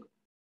work,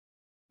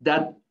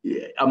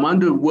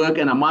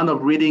 and amount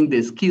of reading,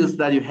 the skills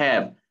that you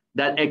have,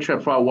 that extra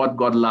for what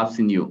God loves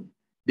in you.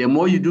 The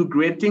more you do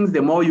great things,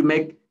 the more you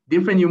make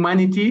different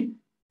humanity,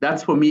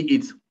 that's for me,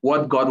 it's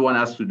what God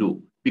wants us to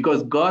do.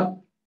 Because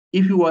God,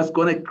 if he was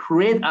going to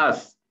create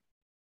us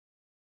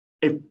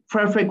a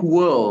perfect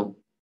world,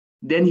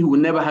 then he would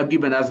never have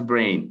given us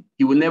brain.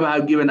 He would never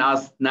have given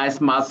us nice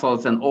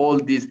muscles and all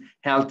this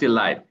healthy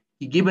life.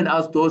 He given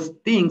us those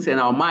things in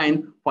our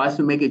mind for us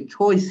to make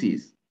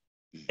choices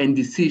and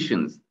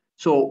decisions.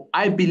 So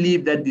I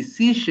believe that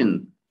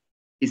decision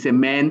is a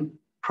man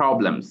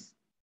problems.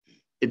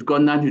 It's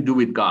got nothing to do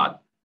with God,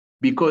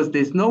 because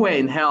there's nowhere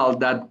in hell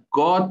that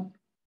God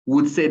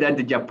would say that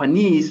the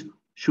Japanese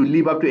should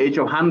live up to the age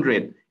of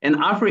 100 and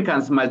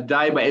Africans must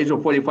die by age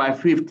of 45,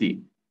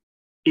 50.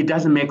 It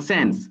doesn't make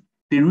sense.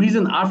 The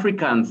reason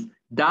Africans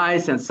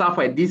dies and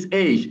suffer at this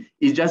age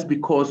is just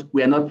because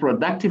we are not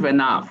productive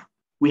enough.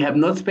 We have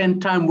not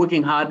spent time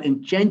working hard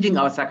and changing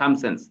our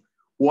circumstances.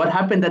 What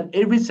happened that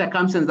every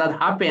circumstance that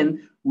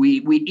happened, we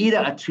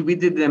either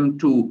attributed them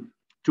to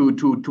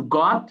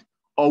God,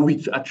 or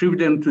we attribute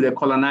them to the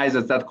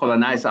colonizers that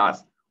colonized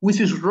us, which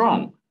is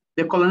wrong.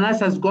 The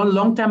colonizers gone a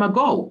long time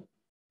ago.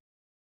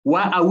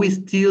 Why are we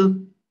still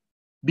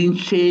being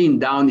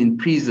chained down in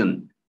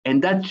prison?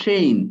 And that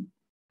chain,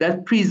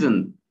 that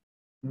prison,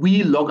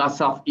 we lock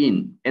ourselves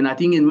in. And I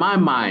think in my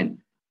mind,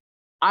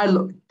 I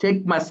lock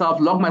myself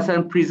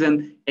in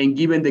prison and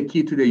give them the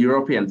key to the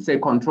Europeans, say,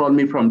 control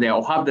me from there,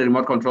 or have the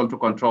remote control to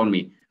control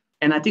me.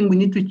 And I think we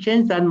need to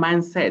change that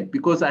mindset,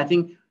 because I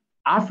think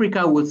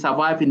Africa will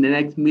survive in the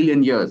next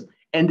million years,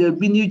 and there'll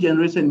be new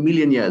generation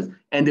million years,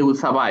 and they will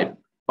survive.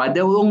 But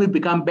they will only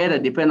become better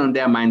depending on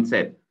their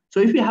mindset. So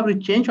if we have to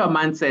change our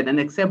mindset and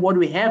accept what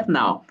we have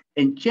now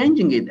and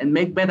changing it and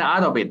make better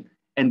out of it,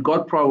 and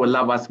God probably will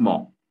love us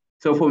more.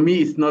 So for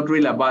me, it's not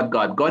really about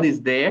God. God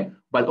is there,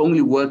 but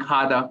only work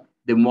harder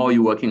the more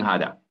you're working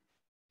harder.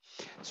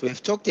 So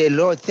we've talked a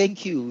lot.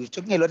 Thank you. We've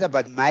talked a lot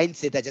about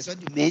mindset. I just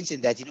want to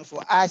mention that,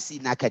 for us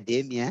in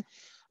academia,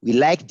 we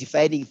like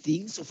defining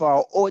things. So for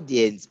our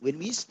audience, when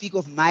we speak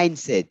of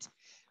mindset,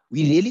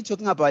 we're really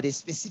talking about a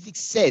specific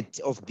set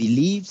of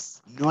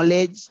beliefs,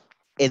 knowledge,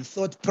 and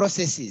thought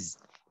processes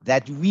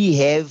that we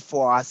have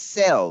for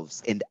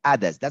ourselves and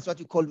others. That's what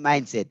we call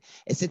mindset,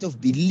 a set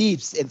of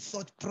beliefs and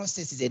thought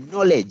processes and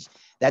knowledge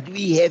that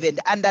we have and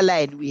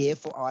underline we have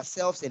for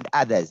ourselves and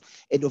others.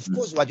 And of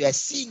course, what we are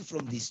seeing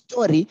from this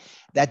story,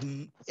 that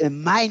a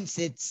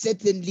mindset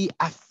certainly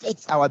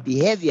affects our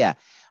behavior,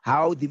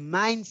 how the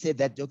mindset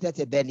that Dr.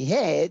 Taban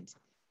had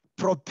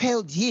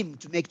propelled him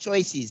to make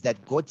choices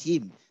that got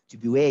him to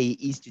be where he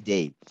is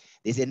today.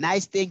 There's a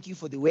nice thank you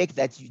for the work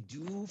that you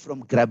do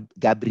from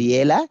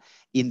Gabriela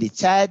in the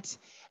chat.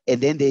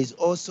 And then there's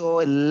also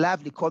a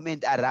lovely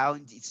comment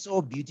around, it's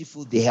so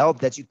beautiful, the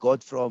help that you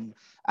got from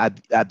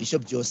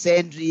Bishop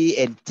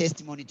Josendri and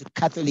testimony to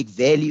Catholic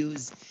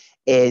values.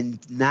 And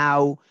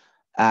now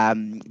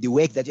the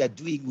work that you are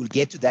doing, we'll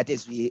get to that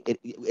as we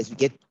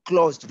get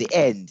close to the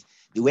end.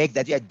 The work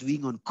that you are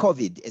doing on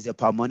COVID as a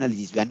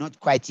pulmonologist, we are not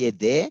quite yet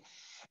there.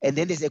 And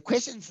then there's a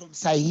question from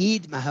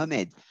Saeed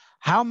Mohammed.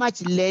 How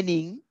much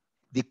learning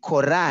the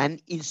Quran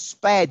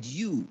inspired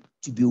you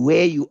to be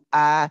where you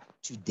are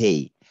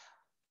today?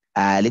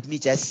 Let me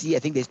just see. I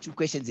think there's two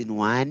questions in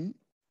one.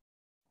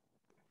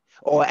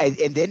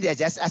 And then they're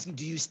just asking,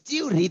 do you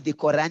still read the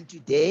Quran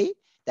today?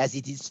 Does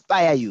it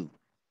inspire you?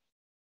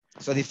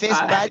 So the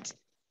first part,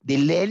 the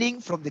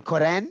learning from the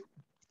Quran,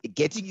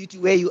 getting you to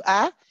where you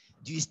are.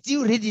 Do you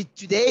still read it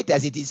today?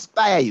 Does it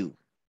inspire you?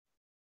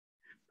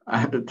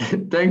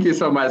 Thank you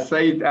so much,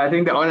 Said. I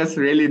think the honest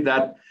really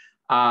that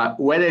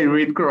whether you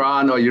read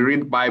Quran or you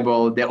read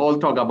Bible, they all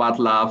talk about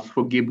love,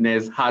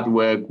 forgiveness, hard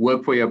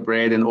work for your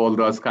bread, and all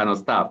those kind of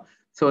stuff.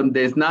 So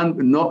there's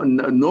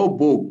no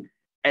book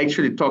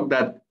actually talk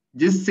that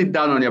just sit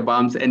down on your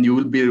bums and you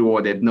will be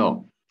rewarded.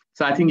 No.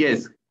 So I think,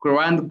 yes,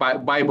 Quran,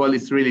 Bible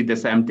is really the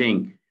same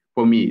thing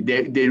for me. They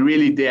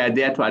are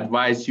there to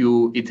advise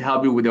you. It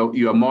helps you with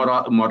your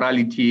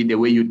morality, the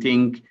way you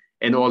think,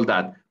 and all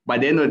that. By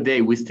the end of the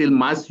day, we still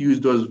must use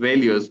those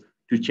values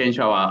to change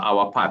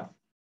our path.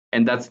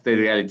 And that's the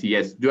reality,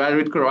 yes. Do I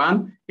read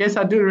Quran? Yes,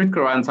 I do read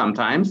Quran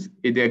sometimes.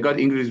 If they got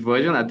English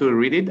version, I do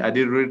read it. I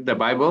did read the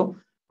Bible,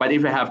 but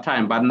if I have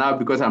time. But now,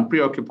 because I'm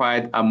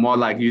preoccupied, I'm more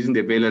like using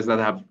the values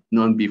that I have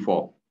known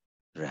before.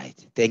 Right.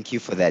 Thank you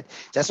for that.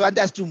 Just want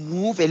us to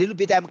move a little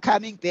bit. I'm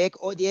coming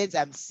back, audience.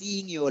 I'm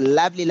seeing your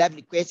lovely,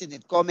 lovely questions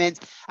and comments.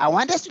 I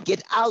want us to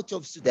get out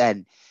of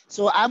Sudan.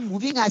 So I'm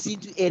moving us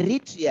into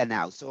Eritrea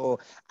now. So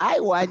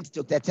I want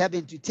Dr.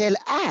 Taban to tell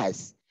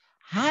us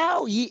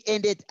how he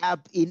ended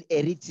up in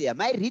Eritrea.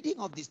 My reading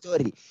of the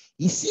story,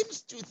 he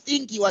seems to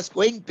think he was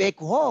going back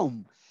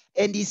home,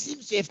 and he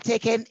seems to have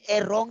taken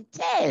a wrong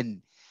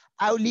turn.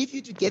 I'll leave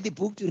you to get the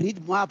book to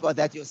read more about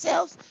that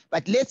yourselves,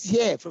 but let's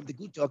hear from the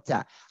good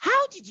doctor.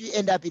 How did you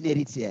end up in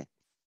Eritrea?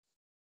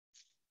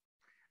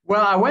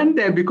 Well, I went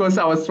there because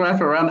I was trying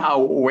to run our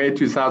way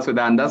to South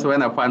Sudan. That's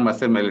when I found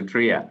myself in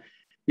Eritrea.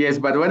 Yes,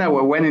 but when I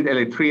went in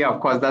Eritrea,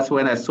 of course, that's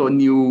when I saw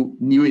new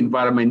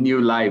environment,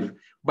 new life.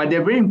 But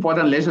they're very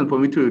important lesson for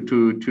me to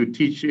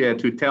teach,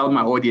 to tell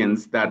my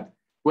audience that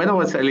when I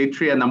was in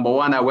Eritrea, number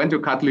one, I went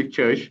to Catholic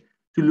church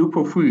to look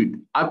for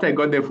food. After I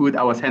got the food,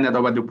 I was handed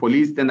over to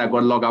police. Then I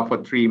got locked up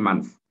for 3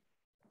 months.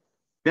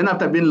 Then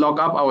after being locked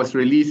up, I was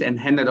released and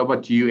handed over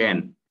to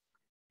UN.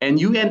 And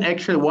UN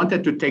actually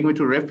wanted to take me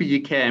to refugee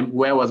camp,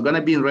 where I was going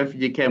to be in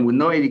refugee camp with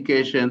no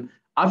education,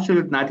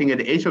 absolute nothing, at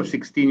the age of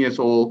 16 years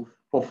old,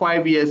 for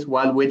 5 years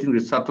while waiting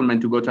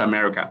resettlement to go to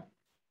America.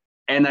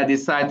 And I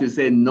decided to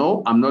say,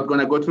 no, I'm not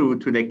going to go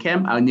to the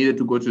camp. I needed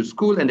to go to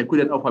school, and they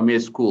couldn't offer me a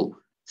school.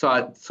 So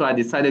I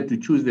decided to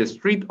choose the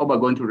street over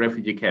going to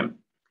refugee camp.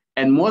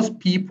 And most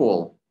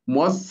people,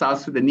 most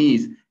South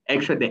Sudanese,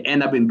 actually, they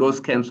end up in those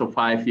camps for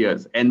 5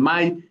 years. And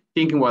my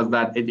thinking was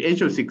that at the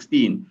age of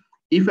 16,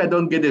 if I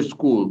don't get a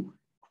school,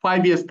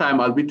 5 years'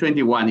 time, I'll be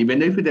 21.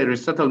 Even if they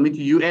resettle me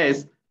to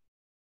US,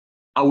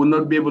 I will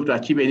not be able to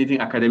achieve anything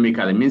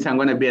academically. It means I'm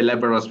going to be a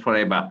laborer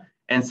forever.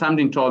 And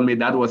something told me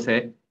that was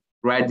a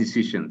right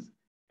decision.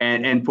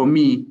 And for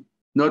me,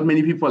 not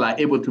many people are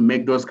able to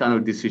make those kind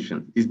of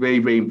decisions. It's very,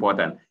 very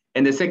important.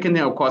 And the second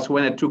thing, of course,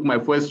 when I took my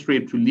first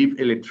trip to leave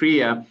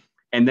Eritrea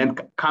and then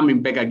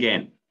coming back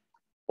again,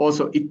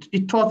 also,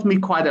 it taught me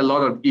quite a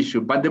lot of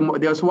issues. But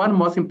there's one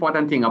most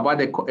important thing about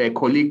the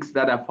colleagues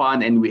that I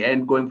found, and we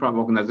end going from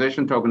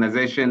organization to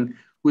organization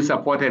who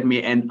supported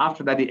me. And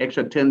after that, it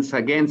actually turns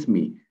against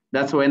me.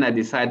 That's when I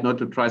decided not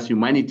to trust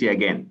humanity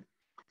again.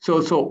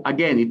 So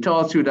again, it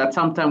tells you that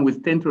sometimes we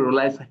tend to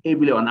rely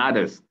heavily on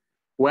others,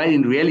 while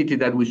in reality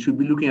that we should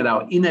be looking at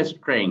our inner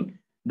strength,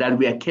 that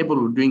we are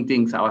capable of doing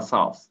things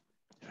ourselves.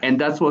 And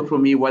that's what, for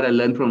me, what I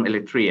learned from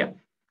Eritrea.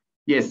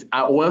 Yes,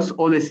 I was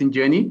always in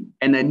journey,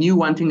 and I knew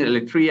one thing in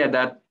Eritrea,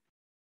 that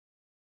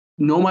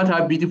no matter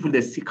how beautiful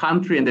the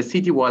country and the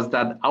city was,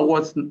 that I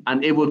was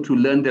unable to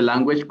learn the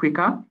language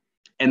quicker,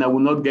 and I will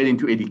not get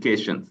into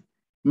education.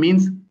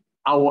 Means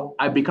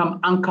I become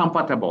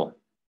uncomfortable.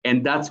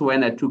 And that's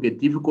when I took a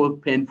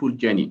difficult, painful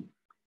journey.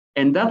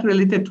 And that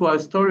related to our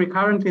story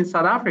currently in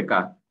South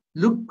Africa.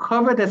 Look,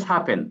 COVID has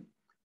happened.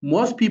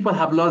 Most people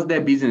have lost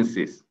their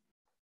businesses.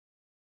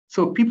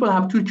 So people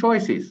have two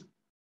choices.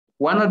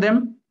 One of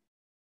them,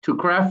 to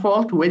cry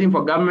fault, waiting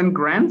for government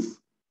grants.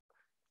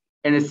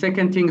 And the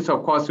second thing is,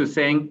 of course, to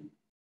saying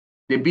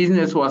the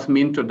business was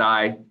meant to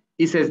die.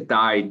 It has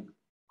died.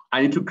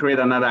 I need to create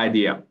another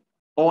idea.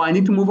 Or I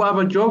need to move out of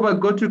a job or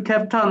go to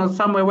Cape Town or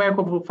somewhere where I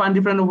could find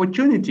different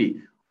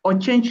opportunity, or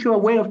change your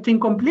way of thinking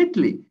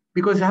completely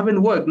because it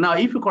haven't worked. Now,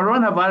 if the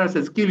coronavirus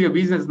has killed your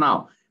business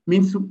now,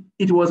 means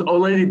it was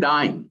already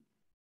dying.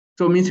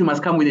 So it means you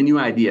must come with a new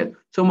idea.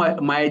 So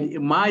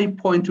my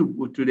point to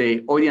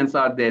the audience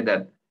out there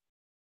that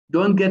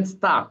don't get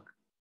stuck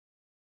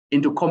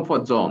into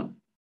comfort zone.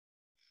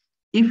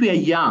 If you're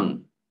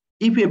young,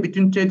 if you're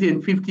between 30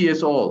 and 50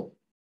 years old,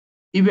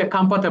 if you're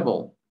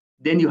comfortable,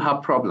 then you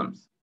have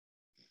problems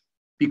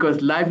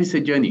because life is a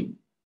journey.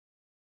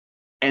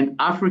 And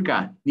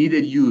Africa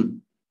needed you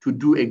to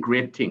do a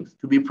great things,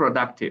 to be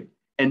productive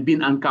and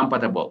being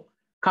uncomfortable.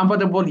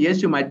 Comfortable,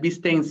 yes, you might be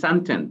staying in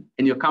Sandton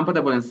and you're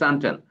comfortable in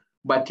Sandton,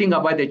 but think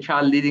about the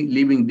child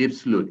living deep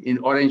sloot in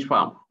Orange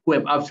Farm who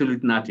have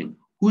absolutely nothing.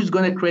 Who's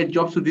going to create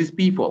jobs to these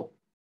people?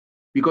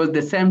 Because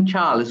the same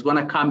child is going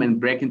to come and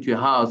break into your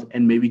house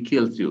and maybe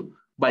kills you.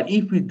 But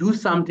if we do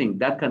something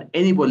that can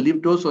enable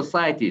live those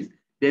societies,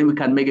 then we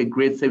can make a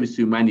great service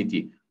to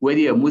humanity. Whether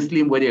you're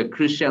Muslim, whether you're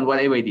Christian,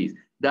 whatever it is.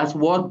 That's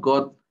what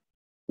God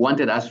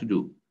wanted us to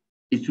do,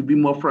 is to be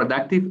more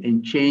productive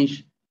and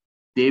change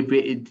the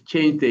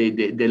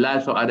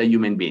lives of other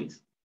human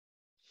beings.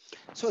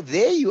 So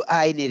there you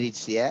are in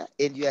Eritrea,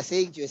 and you are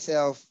saying to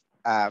yourself,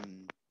 I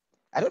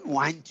don't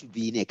want to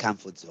be in a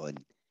comfort zone,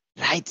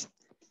 right?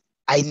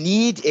 I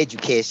need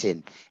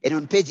education. And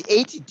on page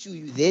 82,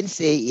 you then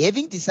say,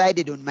 having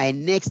decided on my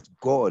next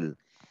goal,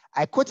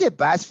 I caught a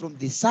bus from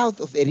the south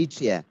of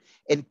Eritrea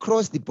and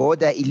crossed the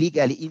border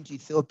illegally into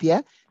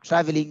Ethiopia,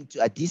 traveling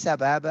to Addis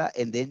Ababa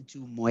and then to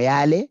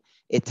Moyale,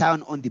 a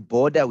town on the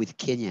border with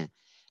Kenya.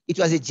 It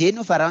was a journey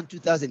of around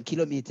 2,000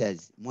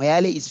 kilometers.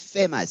 Moyale is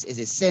famous as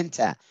a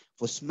center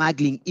for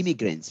smuggling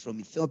immigrants from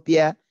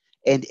Ethiopia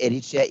and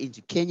Eritrea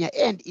into Kenya,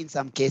 and in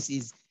some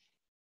cases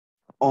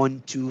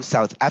on to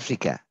South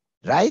Africa,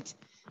 right?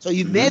 So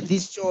you made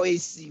this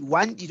choice. You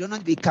don't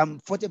want to be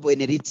comfortable in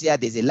Eritrea.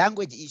 There's a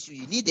language issue.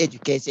 You need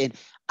education.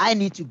 I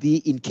need to be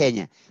in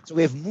Kenya. So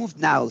we've moved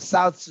now,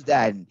 South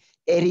Sudan,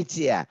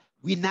 Eritrea.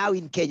 We're now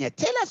in Kenya.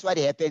 Tell us what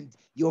happened,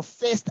 your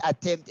first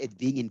attempt at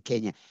being in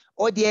Kenya.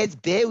 Audience,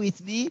 bear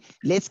with me.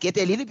 Let's get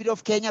a little bit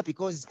of Kenya,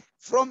 because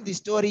from the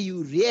story,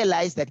 you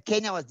realize that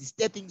Kenya was the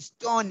stepping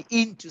stone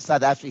into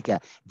South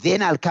Africa.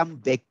 Then I'll come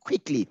back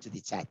quickly to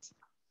the chat.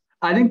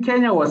 I think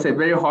Kenya was a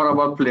very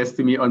horrible place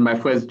to me on my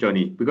first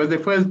journey, because the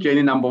first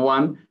journey, number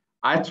one,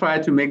 I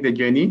tried to make the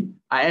journey.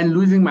 I ended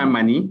losing my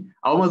money.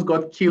 I almost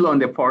got killed on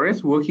the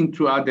forest, working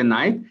throughout the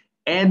night.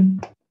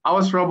 And I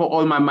was robbed of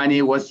all my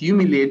money, was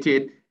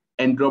humiliated,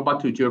 and drove back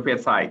to Ethiopia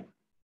side.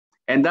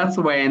 And that's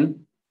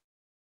when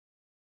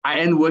I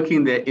ended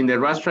working in the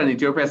restaurant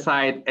Ethiopia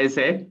side as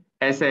a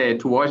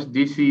to wash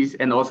dishes,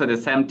 and also the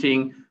same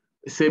thing,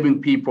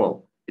 serving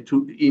people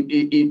so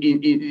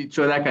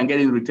that I can get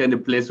in return a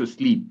place to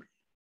sleep.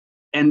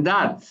 And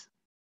that,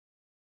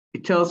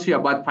 it tells you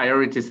about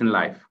priorities in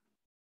life.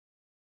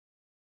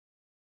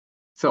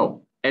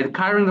 So at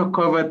current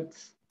COVID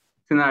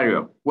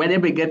scenario,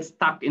 whenever you get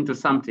stuck into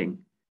something,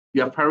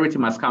 your priority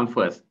must come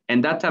first.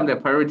 And that time, the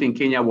priority in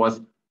Kenya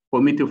was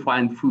for me to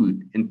find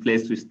food and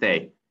place to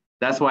stay.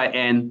 That's why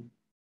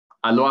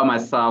I lower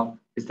myself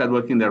to start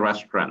working in the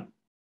restaurant.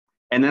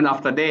 And then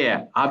after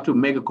there, I have to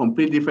make a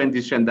complete different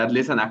decision that,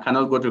 listen, I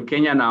cannot go to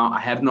Kenya now. I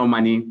have no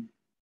money.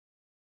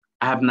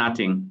 I have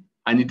nothing.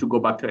 I need to go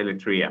back to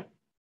Eritrea.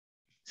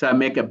 So I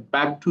make a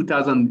back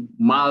 2,000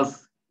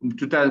 miles,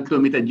 2,000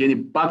 kilometer journey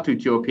back to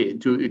Ethiopia,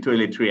 to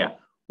Eritrea,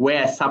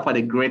 where I suffer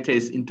the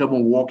greatest in terms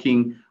of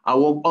walking. I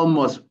walk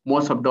almost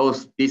most of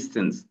those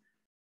distance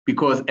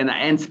and I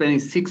ended spending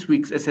 6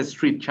 weeks as a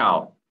street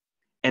child.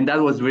 And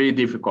that was very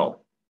difficult.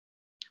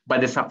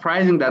 But it's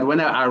surprising that when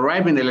I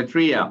arrived in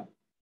Eritrea,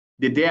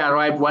 the day I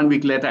arrived, 1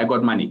 week later, I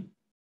got money.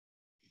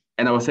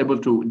 And I was able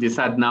to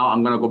decide, now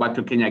I'm going to go back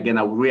to Kenya again.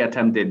 I will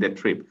reattempt the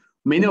trip.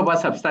 Many of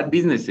us have started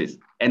businesses.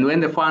 And when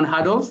they find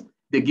hurdles,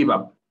 they give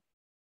up.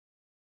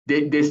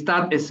 They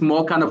start a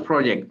small kind of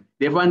project.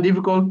 They find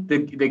difficult, they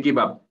give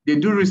up. They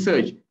do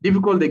research,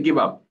 difficult, they give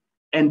up.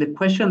 And the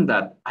question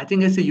that I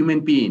think as a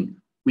human being,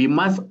 we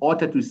must ought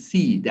to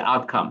see the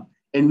outcome.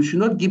 And we should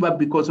not give up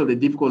because of the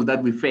difficulty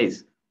that we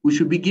face. We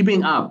should be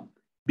giving up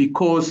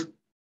because,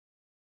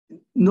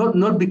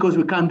 not because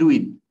we can't do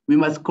it. We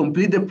must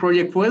complete the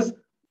project first.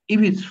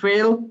 If it's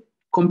failed,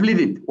 complete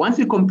it. Once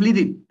you complete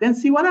it, then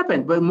see what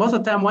happens. But most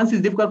of the time, once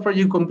it's difficult project,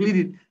 you complete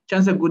it,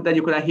 chances are good that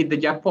you could have hit the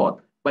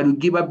jackpot. But we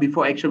give up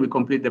before actually we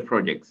complete the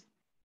projects.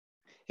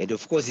 And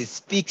of course, it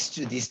speaks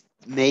to this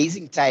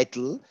amazing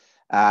title,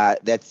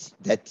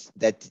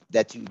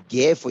 that you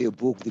gave for your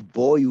book, The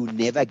Boy Who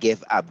Never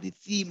Gave Up. The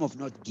theme of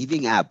not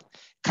giving up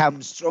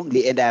comes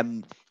strongly, and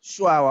I'm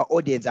sure our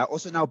audience are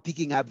also now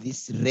picking up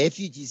this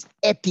refugees'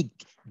 epic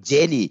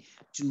journey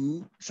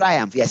to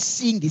triumph. We are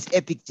seeing this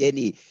epic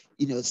journey,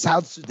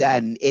 South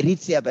Sudan,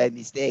 Eritrea by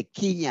mistake,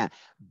 Kenya,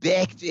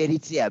 back to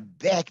Eritrea,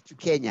 back to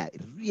Kenya.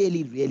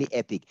 Really, really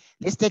epic.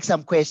 Let's take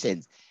some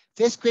questions.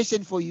 First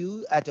question for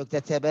you,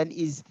 Dr. Taban,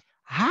 is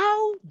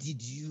how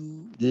did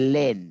you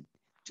learn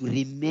to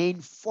remain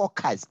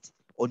focused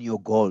on your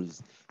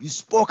goals? You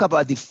spoke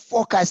about the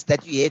focus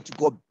that you had to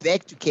go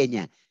back to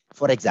Kenya,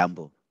 for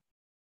example.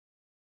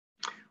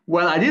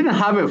 Well, I didn't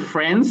have a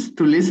friends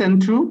to listen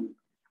to.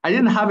 I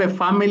didn't have a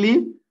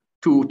family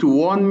to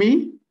warn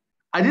me.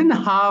 I didn't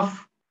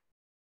have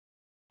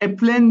a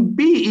plan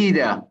B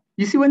either.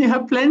 You see, when you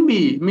have plan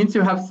B, it means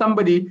you have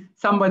somebody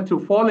to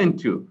fall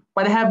into.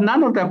 But I have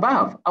none of the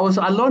above. I was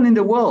alone in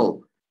the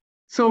world.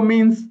 So it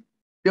means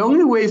the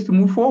only way is to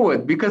move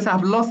forward because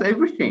I've lost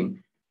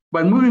everything.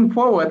 But moving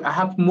forward, I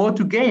have more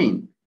to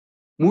gain.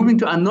 Moving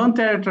to unknown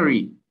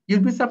territory,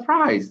 you'll be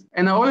surprised.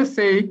 And I always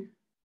say,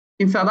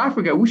 in South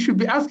Africa, we should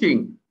be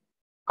asking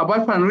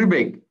about Van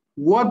Riebeeck.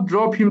 What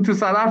drove him to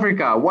South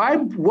Africa?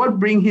 What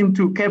bring him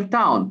to Cape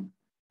Town?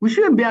 We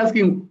shouldn't be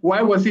asking,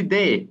 why was he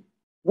there?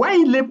 Why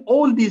he left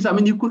all these? I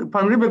mean,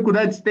 Van Riebeeck could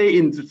have stayed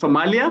in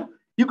Somalia.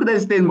 You could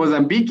have stayed in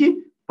Mozambique,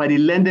 but he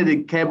landed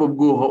in Cape of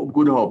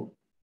Good Hope.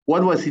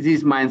 What was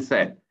his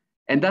mindset?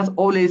 And that's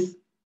always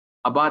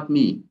about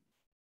me.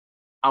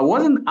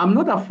 I'm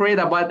not afraid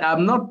about,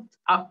 I'm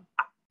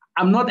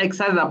not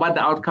excited about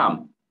the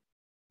outcome.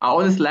 I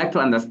always like to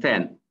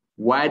understand,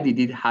 why did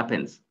it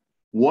happen?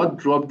 What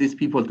drove these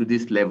people to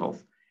these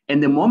levels?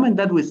 And the moment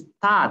that we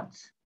start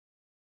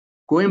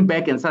going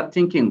back and start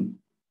thinking,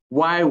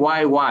 why,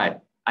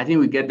 I think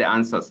we get the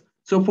answers.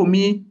 So for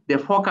me, the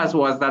focus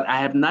was that I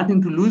have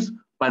nothing to lose,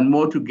 but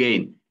more to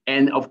gain.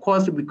 And of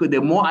course, because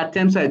the more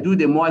attempts I do,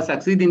 the more I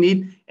succeed in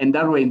it. And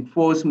that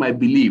reinforces my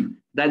belief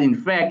that in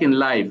fact in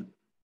life,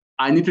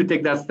 I need to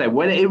take that step.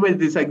 Whether everybody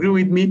disagree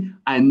with me,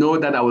 I know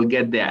that I will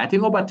get there. I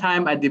think over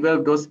time, I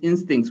developed those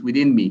instincts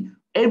within me.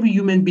 Every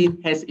human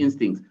being has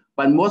instincts,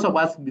 but most of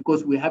us,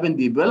 because we haven't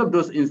developed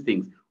those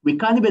instincts, we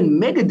can't even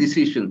make a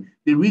decision.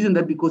 The reason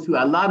that because we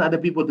allowed other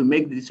people to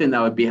make the decision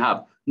on our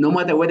behalf, no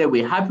matter whether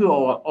we're happy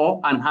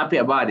or unhappy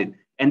about it.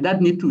 And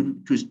that needs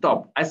to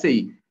stop. I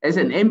say, as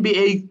an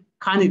MBA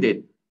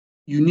candidate,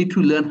 you need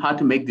to learn how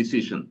to make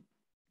decisions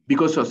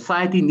because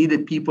society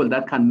needed people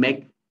that can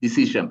make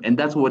decisions. And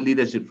that's what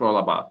leadership is all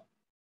about.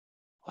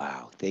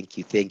 Wow, thank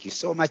you. Thank you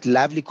so much.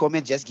 Lovely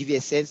comment. Just give you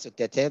a sense,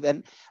 Dr.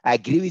 Taban. I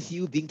agree with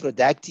you. Being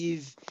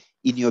productive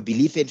in your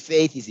belief and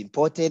faith is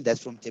important.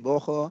 That's from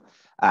Teboho.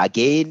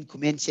 Again,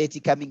 Kumen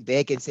Chetty coming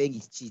back and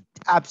saying she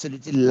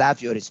absolutely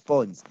loves your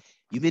response.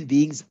 Human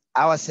beings,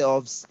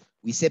 ourselves,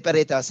 we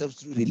separate ourselves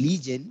through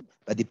religion,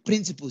 but the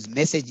principles,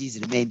 messages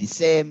remain the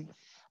same.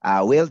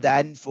 Well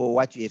done for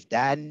what you have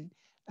done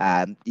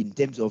in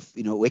terms of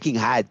working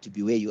hard to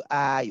be where you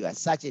are. You are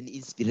such an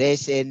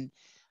inspiration.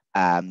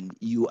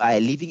 You are a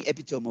living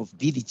epitome of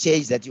be the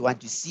change that you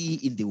want to see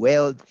in the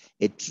world,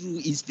 a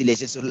true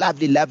inspiration. So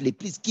lovely, lovely.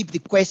 Please keep the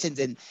questions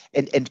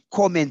and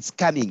comments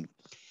coming.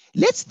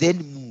 Let's then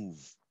move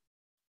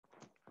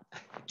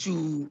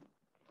to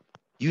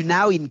you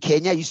now in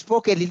Kenya. You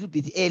spoke a little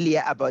bit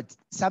earlier about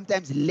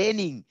sometimes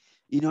learning,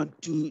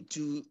 to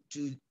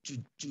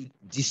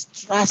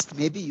distrust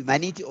maybe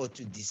humanity or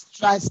to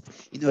distrust,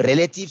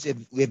 relatives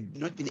who have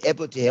not been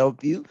able to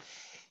help you.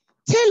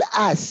 Tell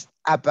us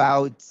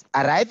about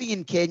arriving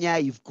in Kenya.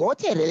 You've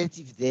got a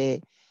relative there,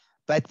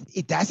 but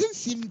it doesn't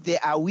seem they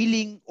are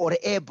willing or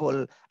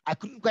able. I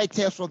couldn't quite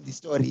tell from the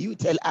story. You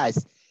tell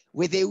us,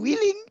 were they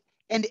willing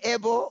and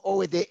able, or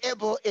were they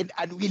able and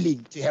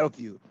unwilling to help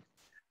you?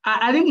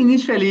 I think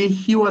initially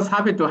he was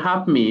happy to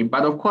help me,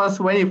 but of course,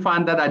 when he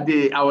found that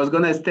I was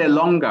going to stay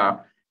longer,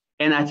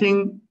 and I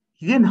think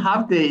he didn't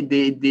have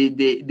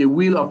the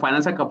will or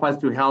financial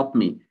capacity to help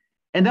me.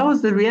 And that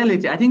was the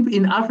reality. I think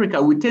in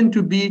Africa, we think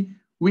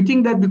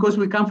that because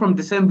we come from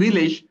the same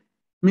village,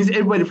 means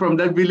everybody from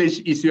that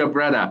village is your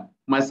brother,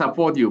 must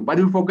support you. But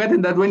we've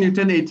forgotten that when you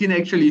turn 18,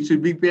 actually, you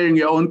should be bearing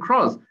your own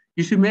cross.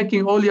 You should be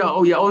making all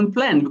your own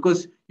plan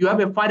because you have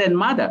a father and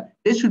mother.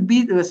 They should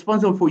be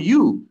responsible for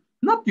you,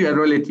 not your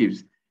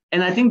relatives.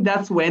 And I think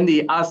that's when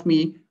they asked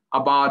me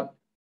about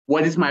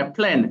what is my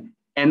plan.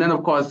 And then,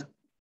 of course,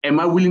 am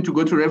I willing to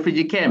go to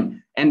refugee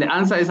camp? And the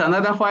answer is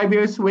another 5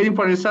 years waiting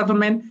for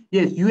resettlement.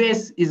 Yes,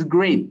 US is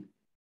great,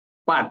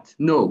 but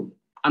no,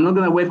 I'm not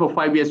going to wait for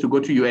 5 years to go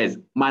to US.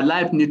 My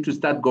life needs to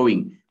start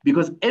going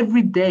because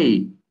every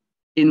day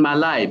in my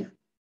life,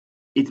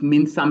 it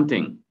means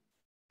something.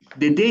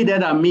 The day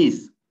that I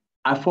miss,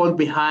 I fall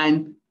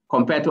behind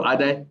compared to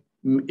other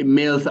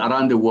males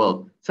around the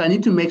world. So I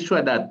need to make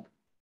sure that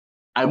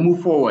I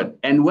move forward.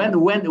 And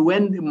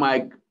when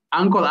my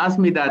uncle asked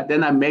me that,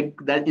 then I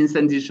make that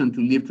instant decision to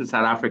leave to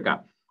South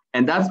Africa.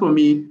 And that's for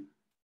me,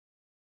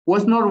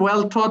 was not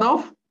well thought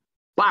of,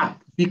 but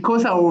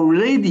because I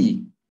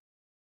already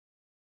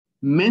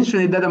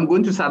mentioned that I'm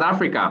going to South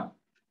Africa,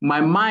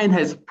 my mind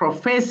has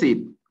professed it,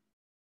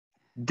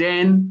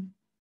 then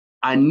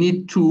I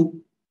need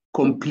to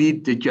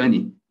complete the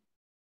journey.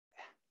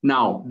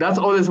 Now, that's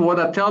always what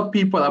I tell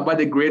people about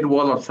the Great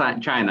Wall of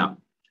China.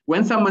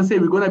 When someone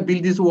says we're going to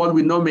build this wall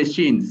with no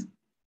machines,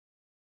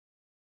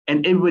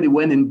 and everybody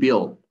went and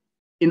built.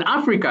 In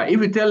Africa,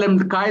 if you tell them,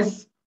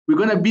 guys, we're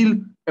going to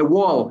build a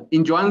wall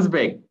in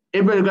Johannesburg,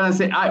 everybody's going to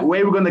say,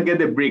 where are we going to get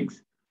the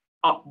bricks?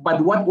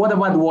 But what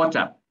about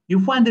water?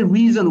 You find the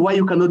reason why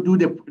you cannot do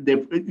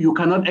you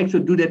cannot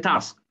actually do the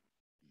task.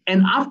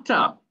 And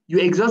after you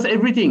exhaust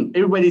everything,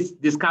 everybody's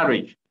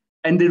discouraged.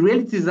 And the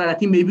reality is that I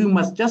think maybe we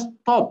must just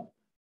stop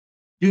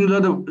doing a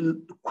lot of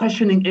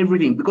questioning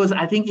everything, because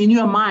I think in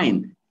your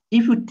mind,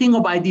 if you think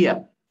of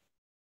idea,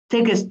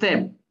 take a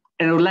step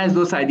and realize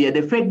those ideas.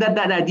 The fact that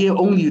that idea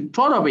only you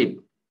thought of it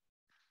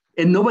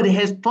and nobody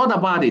has thought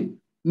about it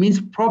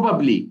means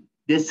probably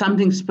there's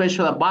something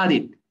special about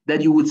it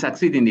that you would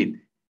succeed in it.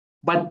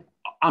 But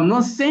I'm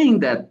not saying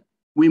that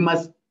we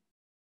must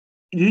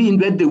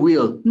reinvent the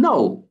wheel.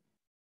 No,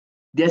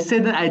 there are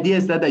certain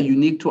ideas that are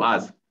unique to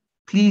us.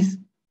 Please,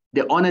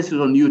 the onus is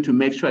on you to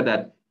make sure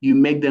that you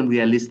make them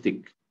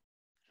realistic.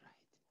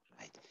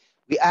 Right.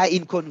 We are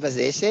in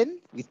conversation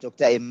with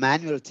Dr.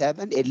 Emmanuel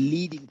Taban, a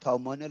leading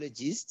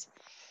pulmonologist.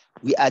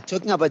 We are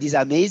talking about this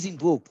amazing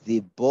book,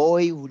 The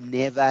Boy Who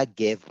Never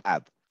Gave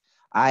Up.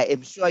 I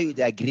am sure you'd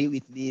agree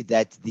with me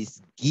that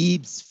this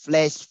GIBS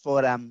Flash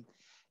Forum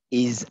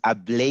is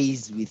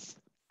ablaze with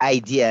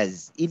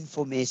ideas,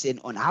 information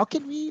on how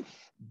can we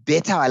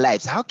better our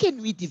lives? How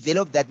can we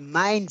develop that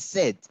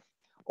mindset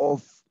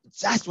of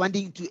just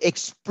wanting to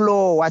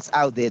explore what's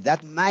out there,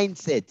 that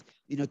mindset,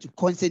 to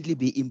constantly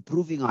be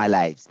improving our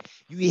lives.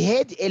 You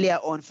heard earlier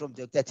on from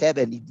Dr.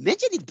 Taban, he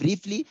mentioned it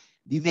briefly,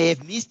 you may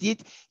have missed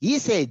it. He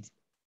said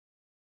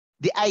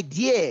the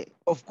idea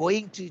of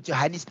going to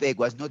Johannesburg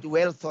was not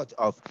well thought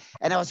of.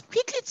 And I was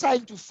quickly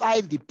trying to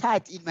find the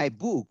part in my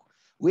book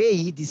where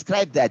he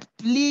described that.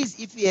 Please,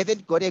 if you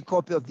haven't got a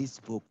copy of this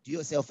book, do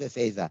yourself a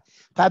favor.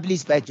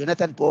 Published by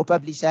Jonathan Poe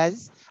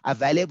Publishers,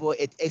 available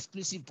at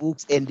Exclusive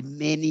Books and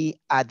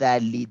many other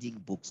leading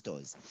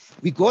bookstores.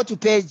 We go to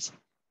page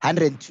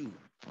 102.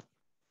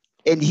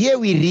 And here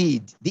we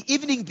read, the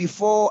evening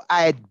before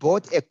I had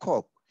bought a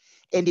Coke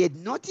and had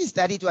noticed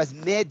that it was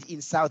made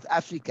in South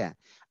Africa.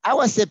 I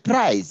was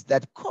surprised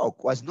that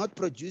Coke was not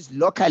produced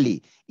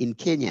locally in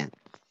Kenya.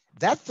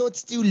 That thought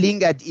still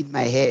lingered in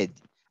my head.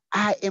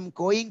 I am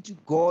going to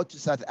go to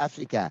South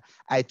Africa.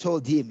 I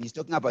told him, he's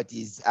talking about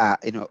his,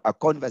 a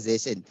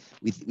conversation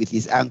with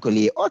his uncle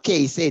here. Okay,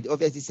 he said,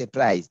 obviously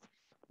surprised.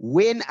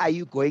 When are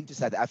you going to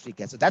South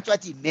Africa? So that's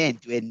what he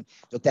meant when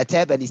Dr.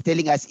 Taban is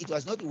telling us it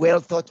was not well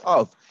thought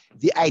of.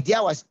 The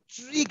idea was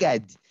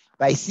triggered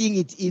by seeing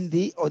it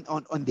in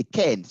on the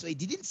can. So he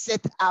didn't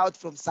set out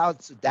from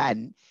South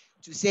Sudan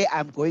to say,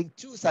 I'm going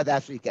to South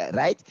Africa,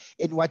 right?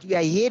 And what we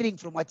are hearing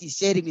from what he's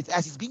sharing with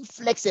us is being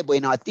flexible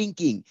in our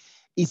thinking.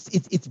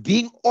 It's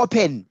being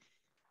open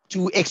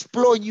to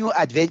explore new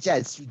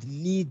adventures should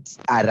need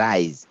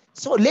arise.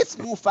 So let's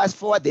move fast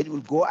forward, then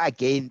we'll go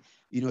again,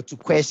 to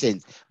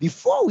questions.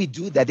 Before we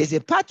do that, there's a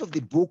part of the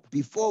book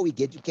before we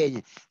get to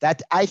Kenya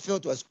that I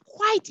felt was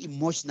quite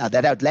emotional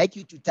that I'd like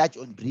you to touch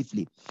on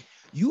briefly.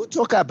 You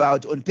talk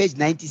about on page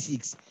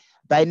 96,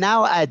 by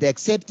now I'd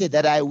accepted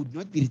that I would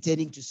not be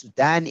returning to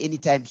Sudan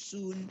anytime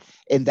soon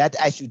and that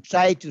I should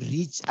try to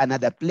reach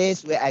another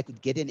place where I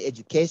could get an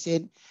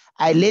education.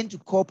 I learned to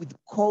cope with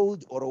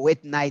cold or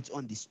wet nights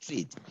on the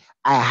street.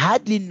 I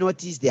hardly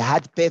noticed the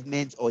hard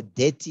pavements or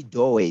dirty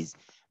doorways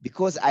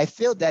because I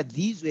felt that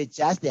these were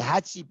just the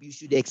hardship you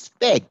should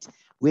expect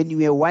when you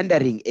were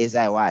wandering as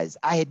I was.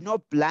 I had no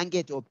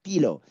blanket or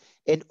pillow,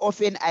 and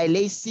often I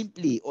lay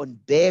simply on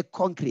bare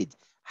concrete,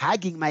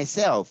 hugging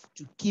myself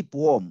to keep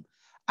warm.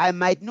 I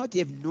might not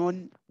have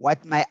known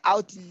what my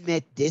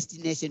ultimate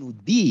destination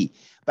would be,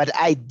 but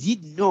I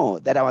did know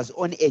that I was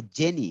on a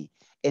journey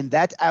and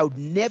that I would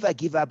never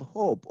give up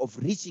hope of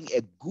reaching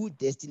a good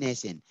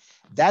destination.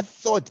 That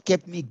thought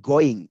kept me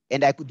going,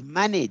 and I could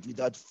manage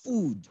without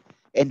food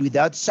and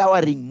without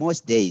showering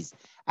most days.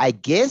 I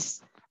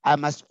guess I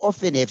must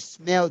often have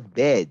smelled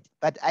bad,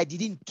 but I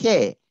didn't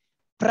care.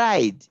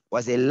 Pride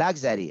was a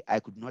luxury I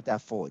could not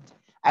afford.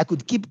 I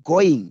could keep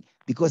going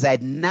because I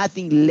had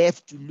nothing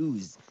left to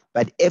lose,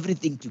 but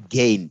everything to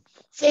gain.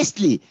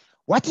 Firstly,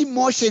 what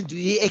emotion do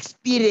you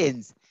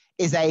experience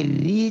as I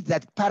read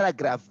that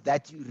paragraph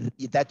that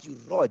you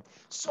wrote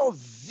so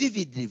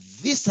vividly,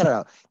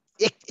 visceral,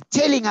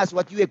 telling us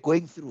what you were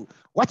going through?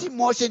 What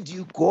emotion do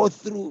you go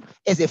through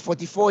as a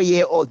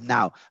 44-year-old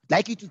now? I'd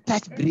like you to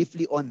touch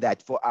briefly on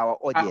that for our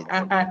audience.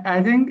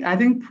 I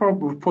think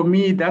for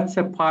me, that's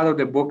a part of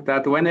the book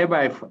that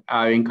whenever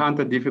I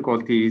encounter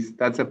difficulties,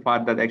 that's a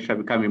part that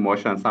actually become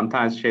emotional,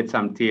 sometimes shed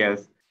some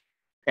tears.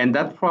 And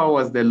that probably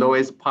was the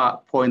lowest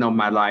point of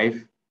my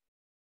life,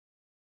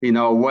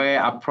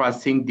 where I tried to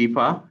sink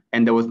deeper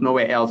and there was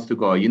nowhere else to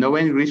go.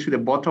 When you reach to the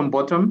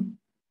bottom,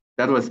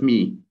 that was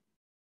me.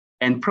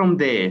 And from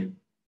there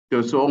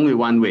was only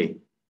one way,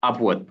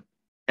 upward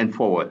and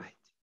forward.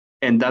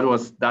 And that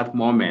was that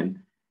moment.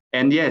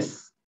 And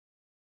yes,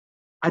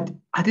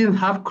 I didn't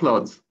have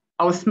clothes.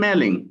 I was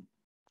smelling.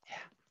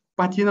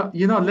 But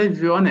let's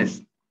be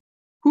honest.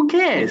 Who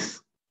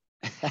cares?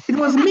 It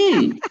was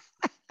me.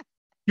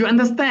 You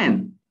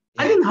understand?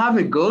 I didn't have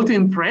a girl to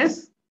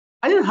impress.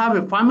 I didn't have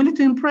a family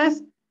to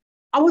impress.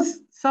 I was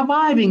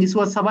surviving. It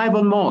was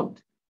survival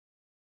mode.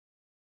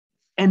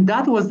 And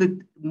that was the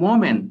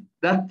moment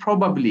that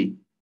probably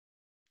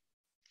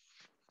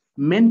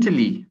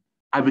mentally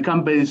I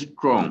become very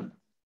strong.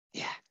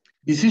 Yeah.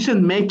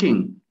 Decision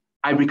making,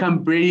 I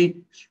become very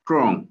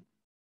strong.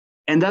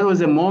 And that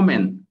was a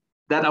moment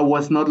that I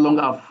was not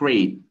longer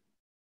afraid.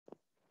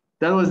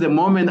 That was the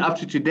moment up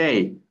to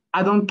today.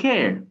 I don't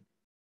care.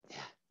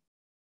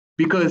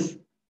 Because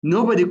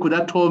nobody could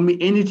have told me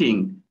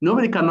anything.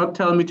 Nobody cannot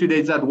tell me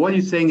today that what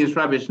you're saying is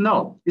rubbish.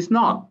 No, it's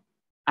not.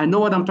 I know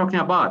what I'm talking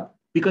about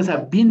because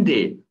I've been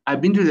there.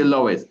 I've been to the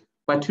lowest.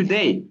 But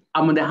today,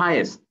 I'm on the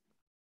highest.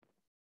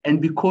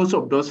 And because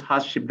of those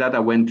hardships that I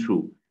went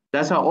through,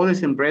 that's why I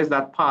always embrace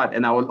that part.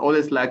 And I would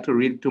always like to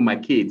read to my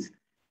kids.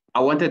 I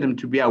wanted them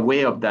to be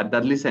aware of that,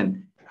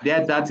 listen,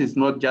 their dad is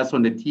not just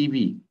on the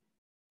TV.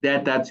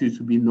 Their dad used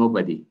to be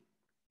nobody.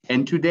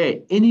 And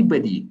today,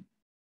 anybody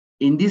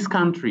in this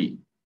country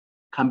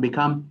can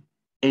become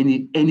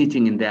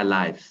anything in their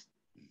lives.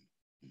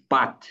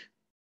 But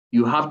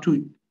you have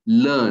to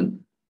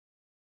learn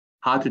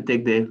how to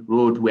take the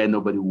road where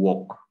nobody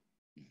walk.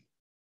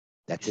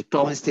 That's a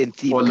constant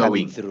theme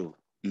coming through.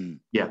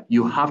 Yeah,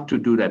 you have to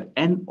do that.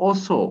 And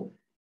also,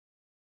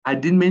 I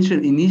did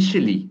mention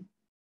initially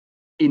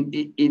in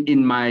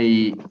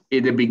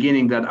the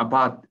beginning that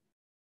about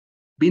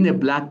being a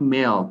Black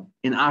male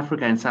in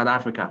Africa and South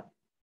Africa.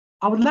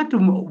 I would like to,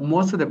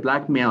 most of the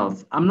Black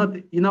males, I'm not,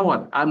 you know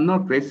what, I'm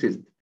not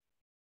racist,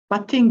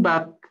 but think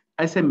back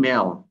as a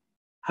male,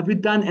 have you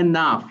done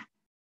enough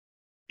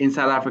in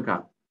South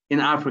Africa, in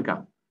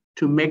Africa,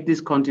 to make this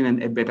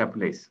continent a better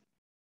place?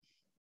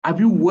 Have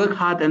you worked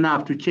hard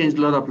enough to change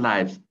a lot of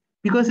lives?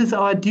 Because it's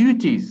our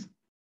duties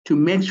to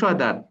make sure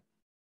that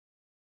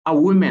our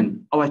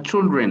women, our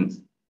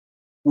children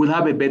will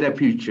have a better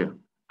future.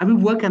 Have we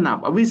worked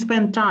enough? Have we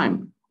spent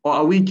time? Or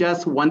are we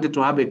just wanted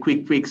to have a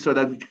quick fix so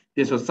that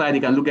the society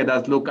can look at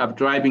us, look, I'm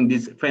driving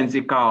this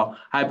fancy car,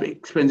 have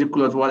expensive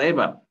clothes,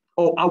 whatever?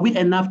 Or are we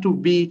enough to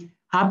be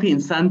happy in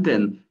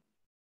Sandton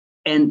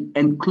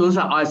and close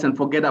our eyes and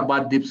forget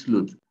about deep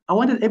sleuth? I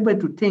wanted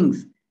everybody to think,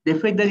 the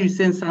fact that you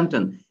say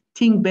Sandton,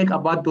 think back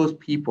about those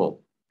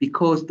people,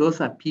 because those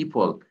are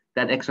people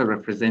that actually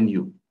represent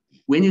you.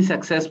 When you're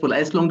successful,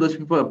 as long as those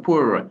people are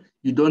poorer,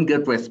 you don't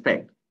get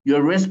respect. You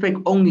respect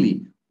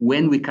only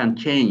when we can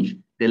change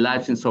the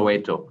lives in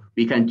Soweto.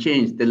 We can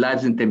change the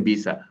lives in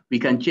Tembisa. We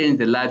can change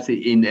the lives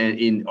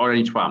in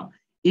Orange Farm.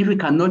 If we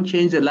cannot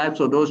change the lives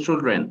of those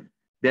children,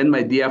 then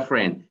my dear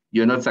friend,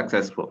 you're not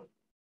successful.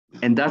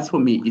 And that's for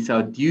me, it's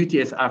our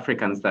duty as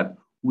Africans that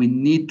we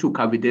need to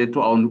cavitate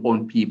to our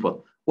own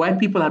people. White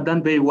people have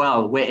done very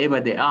well wherever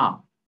they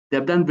are.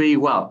 They've done very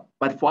well.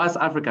 But for us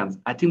Africans,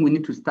 I think we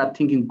need to start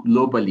thinking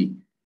globally.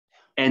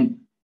 And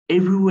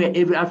everywhere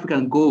every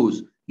African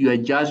goes, you are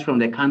judged from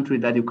the country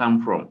that you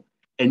come from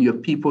and your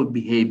people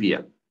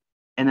behavior.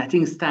 And I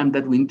think it's time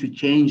that we need to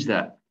change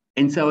that.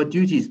 And so our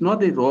duty is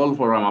not at all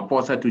for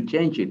Ramaphosa to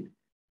change it.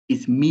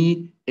 It's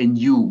me and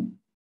you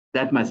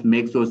that must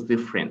make those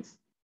difference.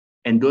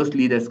 And those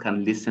leaders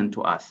can listen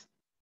to us.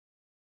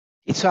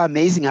 It's so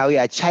amazing how you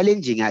are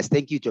challenging us.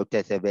 Thank you,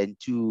 Dr. Taban,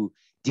 to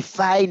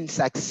define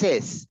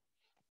success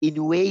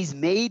in ways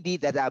maybe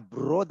that are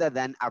broader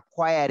than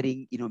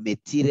acquiring,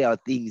 material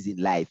things in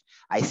life.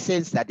 I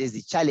sense that is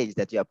the challenge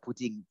that you are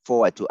putting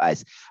forward to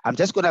us. I'm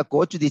just going to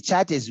go to the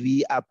chat as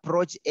we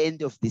approach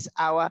end of this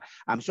hour.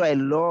 I'm sure a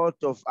lot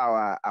of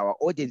our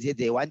audience here,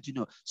 they want to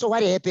know, so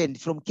what happened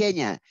from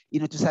Kenya,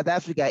 to South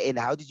Africa, and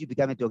how did you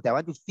become a doctor? I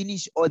want to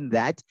finish on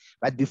that.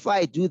 But before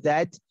I do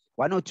that,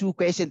 one or two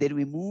questions, then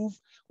we move.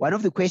 One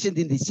of the questions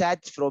in the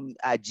chat from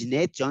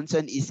Jeanette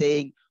Johnson is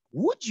saying,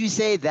 would you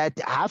say that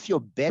half your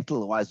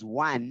battle was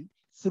won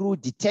through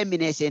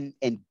determination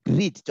and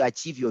grit to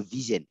achieve your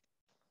vision?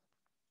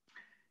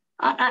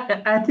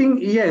 I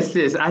think, yes.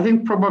 I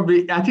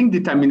think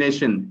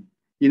determination,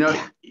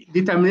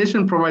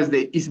 determination provides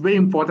is very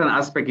important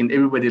aspect in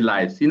everybody's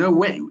lives.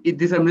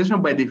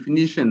 Determination by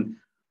definition,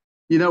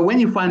 when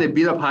you find a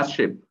bit of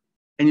hardship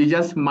and you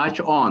just march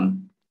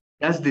on,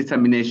 that's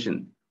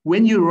determination.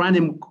 When you run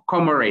a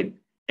comrade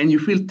and you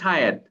feel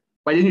tired,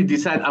 but then you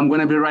decide, I'm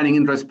going to be running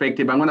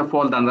introspective, I'm going to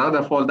fall down,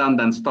 rather fall down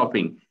than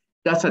stopping.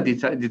 That's a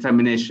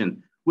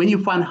determination. When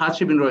you find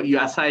hardship in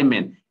your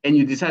assignment and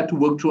you decide to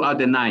work throughout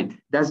the night,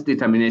 that's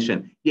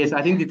determination. Yes,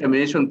 I think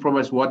determination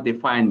provides what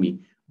defines me.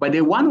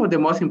 But one of the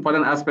most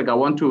important aspects I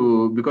want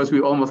to, because we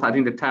almost, I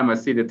think the time, I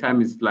see the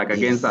time is like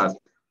against us.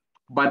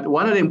 But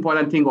one of the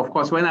important things, of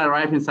course, when I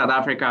arrived in South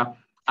Africa,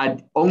 I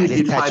only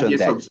did 5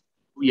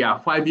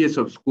 years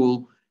of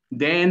school.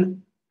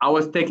 Then I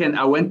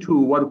went to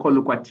what we call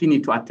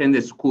Lukwatini to attend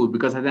the school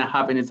because I didn't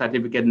have any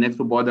certificate next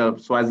to border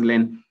of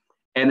Swaziland.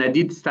 And I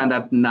did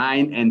standard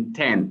 9 and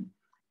 10.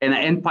 And I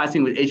ended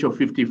passing with age of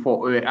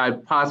 54. I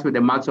passed with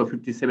a marks of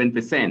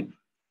 57%.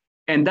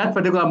 And that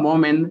particular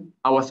moment,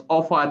 I was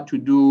offered to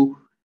do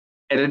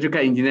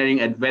electrical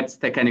engineering at Vets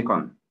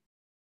Technicon.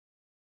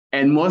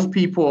 And most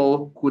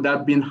people could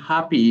have been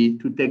happy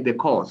to take the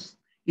course.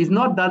 It's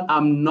not that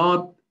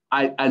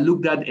I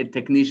looked at a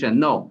technician.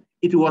 No,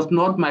 it was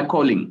not my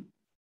calling.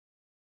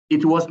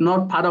 It was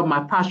not part of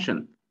my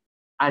passion.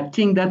 I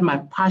think that my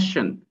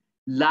passion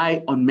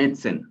lie on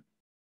medicine.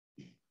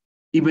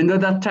 Even though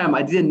that time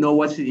I didn't know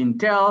what it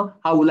entail,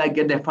 how will I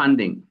get the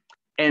funding?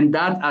 And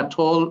that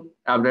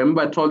I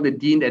remember I told the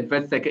dean at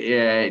Vets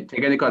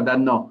Technical that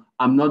no,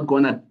 I'm not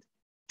gonna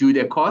do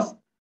the course.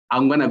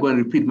 I'm gonna go and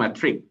repeat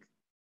matric.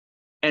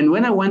 And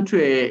when I went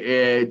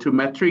to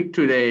matric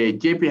to the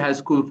JP High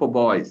School for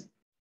Boys,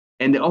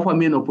 and they offered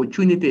me an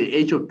opportunity at the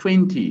age of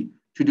 20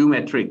 to do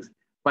matrics.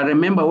 But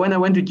remember, when I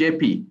went to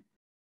JP,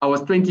 I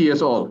was 20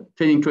 years old,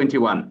 turning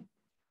 21.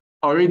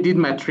 I already did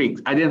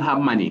matrics. I didn't have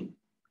money.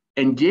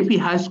 And JP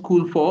High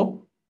School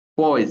for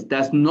Boys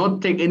does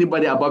not take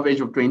anybody above age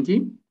of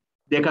 20.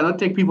 They cannot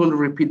take people who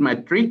repeat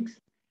matrics,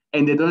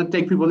 and they don't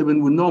take people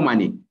even with no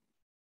money.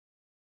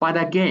 But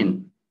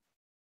again,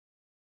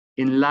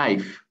 in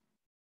life,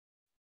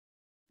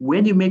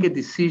 when you make a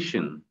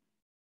decision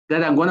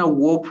that I'm going to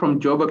walk from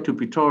Joburg to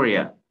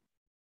Pretoria,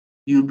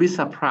 you'll be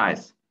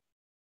surprised.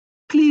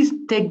 Please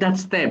take that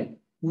step.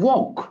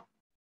 Walk.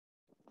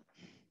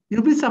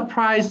 You'll be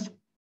surprised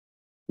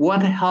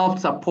what help,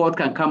 support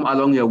can come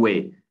along your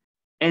way.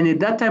 And at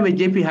that time at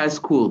JP High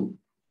School,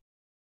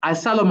 I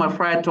sat on my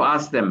friend to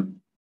ask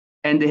them.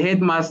 And the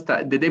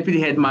headmaster, the deputy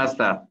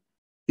headmaster,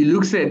 he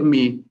looks at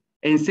me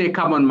and say,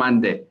 come on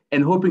Monday,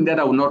 and hoping that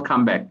I will not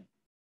come back.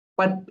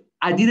 But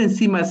I didn't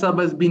see myself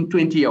as being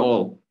 20 years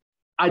old.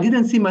 I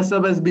didn't see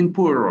myself as being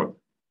poor.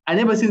 I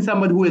never seen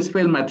somebody who has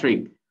failed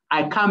matric.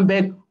 I come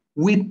back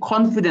with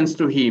confidence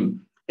to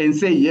him and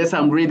say, yes,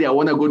 I'm ready. I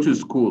want to go to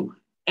school.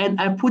 And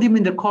I put him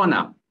in the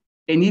corner,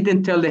 and he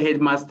didn't tell the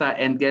headmaster.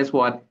 And guess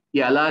what? He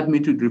allowed me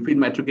to repeat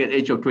matric at the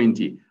age of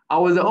 20. I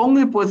was the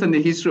only person in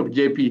the history of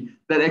JP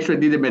that actually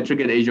did a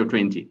matric at the age of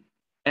 20.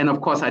 And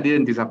of course, I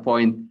didn't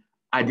disappoint.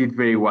 I did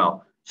very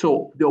well.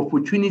 So the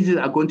opportunities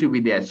are going to be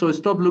there. So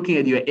stop looking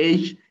at your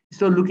age.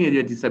 Stop looking at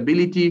your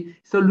disability.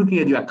 Stop looking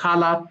at your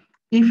color.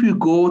 If you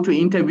go to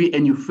interview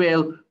and you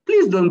fail,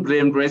 please don't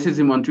blame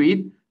racism onto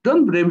it.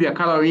 Don't blame your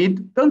color on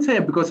it. Don't say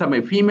because I'm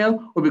a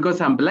female or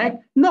because I'm black.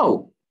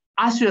 No.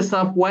 Ask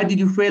yourself, why did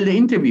you fail the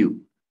interview?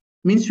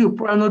 Means you're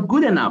probably not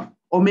good enough.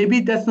 Or maybe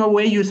that's not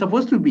where you're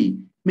supposed to be.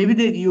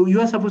 Maybe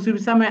you are supposed to be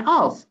somewhere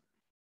else.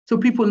 So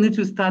people need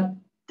to start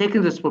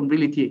taking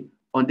responsibility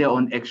on their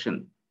own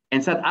action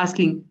and start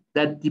asking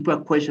that deeper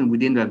question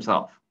within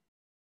themselves.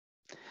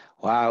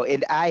 Wow,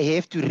 and I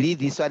have to read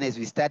this one as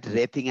we start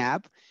wrapping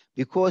up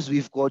because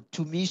we've got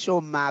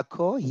Tumisho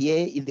Marco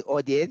here in the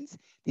audience.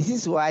 This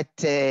is what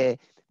the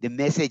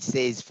message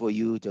says for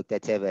you, Dr.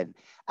 Taban.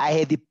 I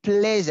had the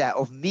pleasure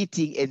of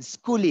meeting and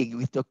schooling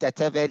with Dr.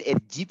 Taban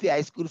at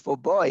GPI School for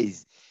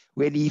Boys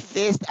when he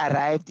first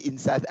arrived in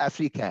South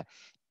Africa.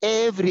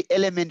 Every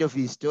element of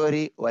his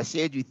story was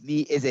shared with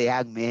me as a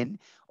young man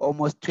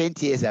almost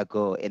 20 years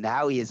ago, and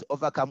how he has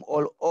overcome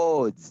all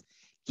odds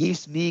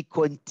gives me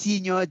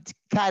continued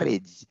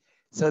courage.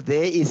 So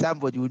there is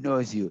somebody who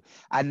knows you.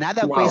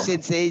 Another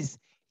question says,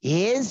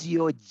 has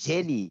your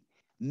journey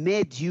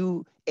made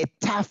you a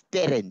tough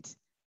parent?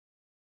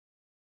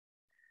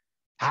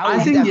 How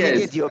has it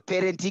affected your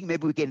parenting?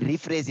 Maybe we can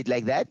rephrase it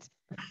like that.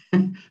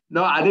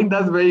 No, I think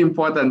that's very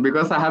important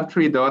because I have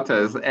 3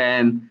 daughters,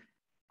 and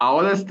I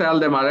always tell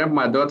them, I remember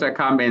my daughter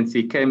come and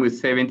she came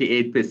with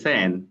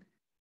 78%.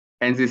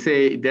 And she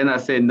say, then I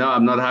said, no,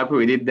 I'm not happy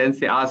with it. Then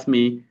she asked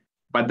me,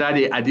 but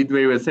Daddy, I did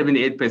very well,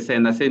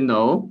 78%. I said,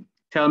 no,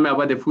 tell me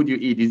about the food you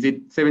eat. Is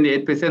it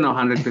 78% or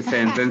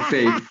 100%? Then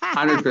say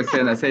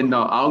 100%. I said,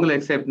 no, I only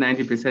accept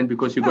 90%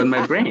 because you got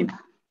my brain.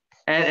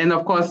 And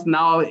of course,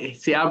 now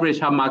she average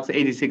her marks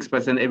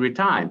 86% every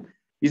time.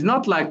 It's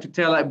not like to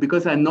tell her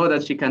because I know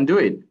that she can do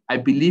it. I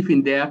believe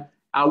in there.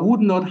 I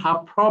would not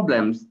have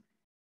problems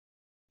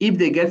if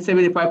they get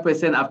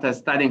 75% after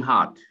studying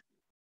hard.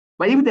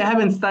 But if they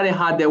haven't studied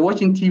hard, they're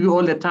watching TV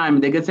all the time,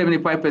 they get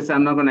 75%,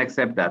 I'm not going to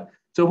accept that.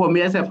 So for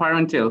me as a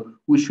parental,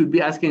 we should be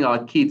asking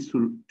our kids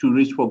to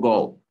reach for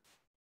goal.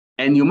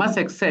 And you must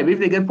accept, if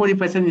they get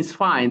 40%, it's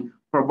fine,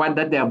 provided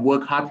that they have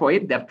worked hard for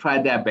it, they've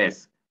tried their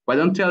best. But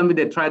don't tell me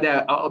they try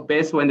their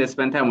best when they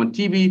spend time on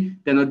TV,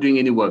 they're not doing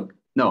any work.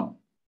 No.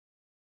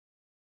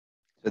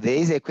 So there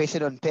is a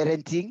question on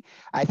parenting.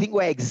 I think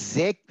we're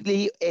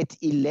exactly at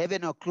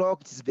 11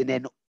 o'clock. It's been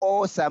an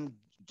awesome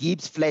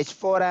GIBS Flash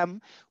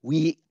Forum.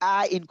 We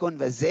are in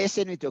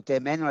conversation with Dr.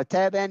 Emmanuel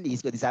Taban.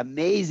 He's got this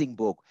amazing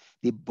book,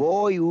 The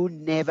Boy Who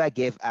Never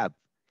Gave Up,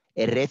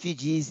 A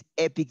Refugee's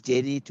Epic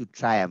Journey to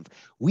Triumph.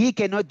 We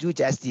cannot do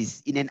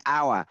justice in an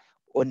hour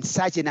on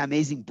such an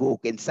amazing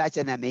book and such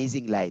an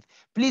amazing life.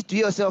 Please do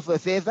yourself a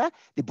favor.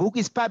 The book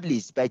is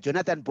published by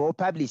Jonathan Ball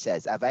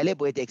Publishers,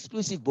 available at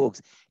Exclusive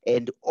Books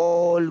and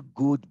all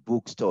good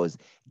bookstores.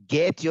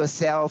 Get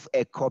yourself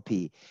a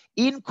copy.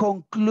 In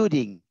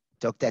concluding,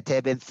 Dr.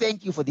 Taban,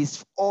 thank you for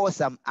this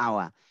awesome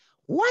hour.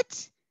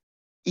 What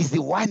is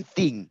the one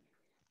thing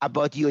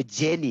about your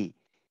journey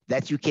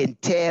that you can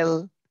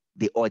tell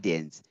the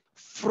audience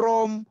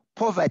from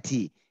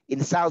poverty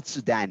in South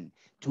Sudan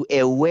to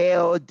a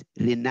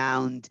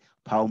world-renowned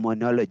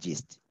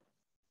pulmonologist?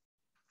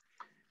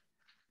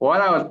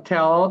 What I will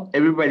tell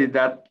everybody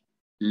that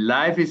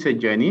life is a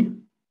journey,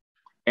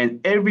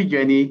 and every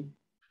journey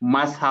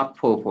must have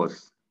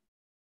purpose.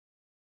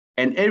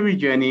 And every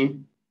journey,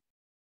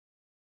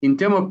 in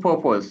terms of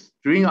purpose,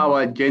 during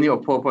our journey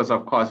of purpose,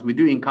 of course, we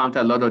do encounter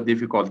a lot of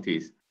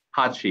difficulties,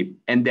 hardship,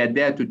 and they're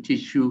there to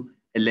teach you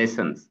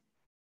lessons.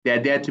 They're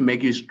there to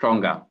make you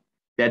stronger.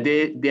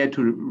 They're there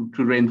to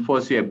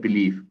reinforce your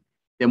belief.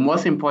 The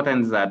most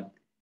important is that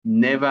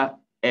never,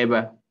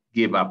 ever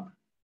give up.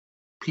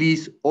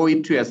 Please owe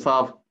it to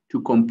yourself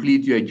to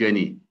complete your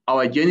journey.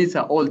 Our journeys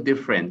are all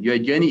different. Your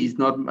journey is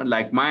not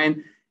like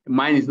mine.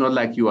 Mine is not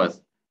like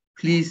yours.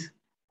 Please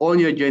own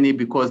your journey,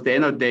 because at the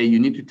end of the day, you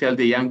need to tell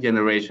the young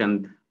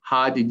generation,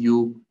 how did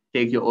you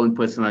take your own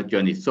personal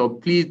journey? So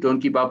please don't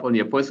give up on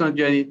your personal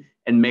journey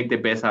and make the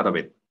best out of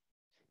it.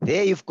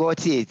 There you've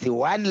got it, the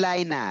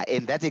one-liner,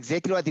 and that's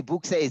exactly what the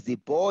book says, the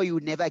boy who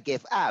never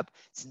gave up.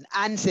 It's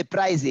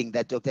unsurprising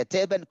that Dr.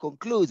 Taban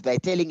concludes by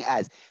telling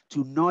us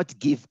to not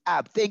give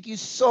up. Thank you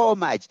so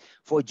much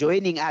for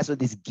joining us on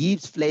this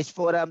GIBS Flash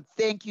Forum.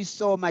 Thank you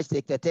so much,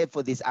 Dr. Tab,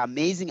 for this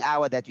amazing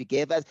hour that you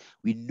gave us.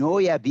 We know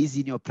you're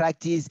busy in your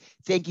practice.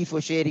 Thank you for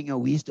sharing your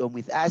wisdom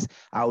with us.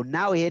 I'll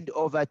now hand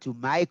over to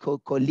my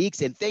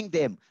colleagues and thank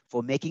them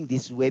for making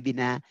this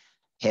webinar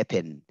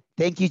happen.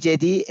 Thank you,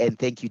 JD, and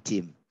thank you,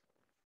 team.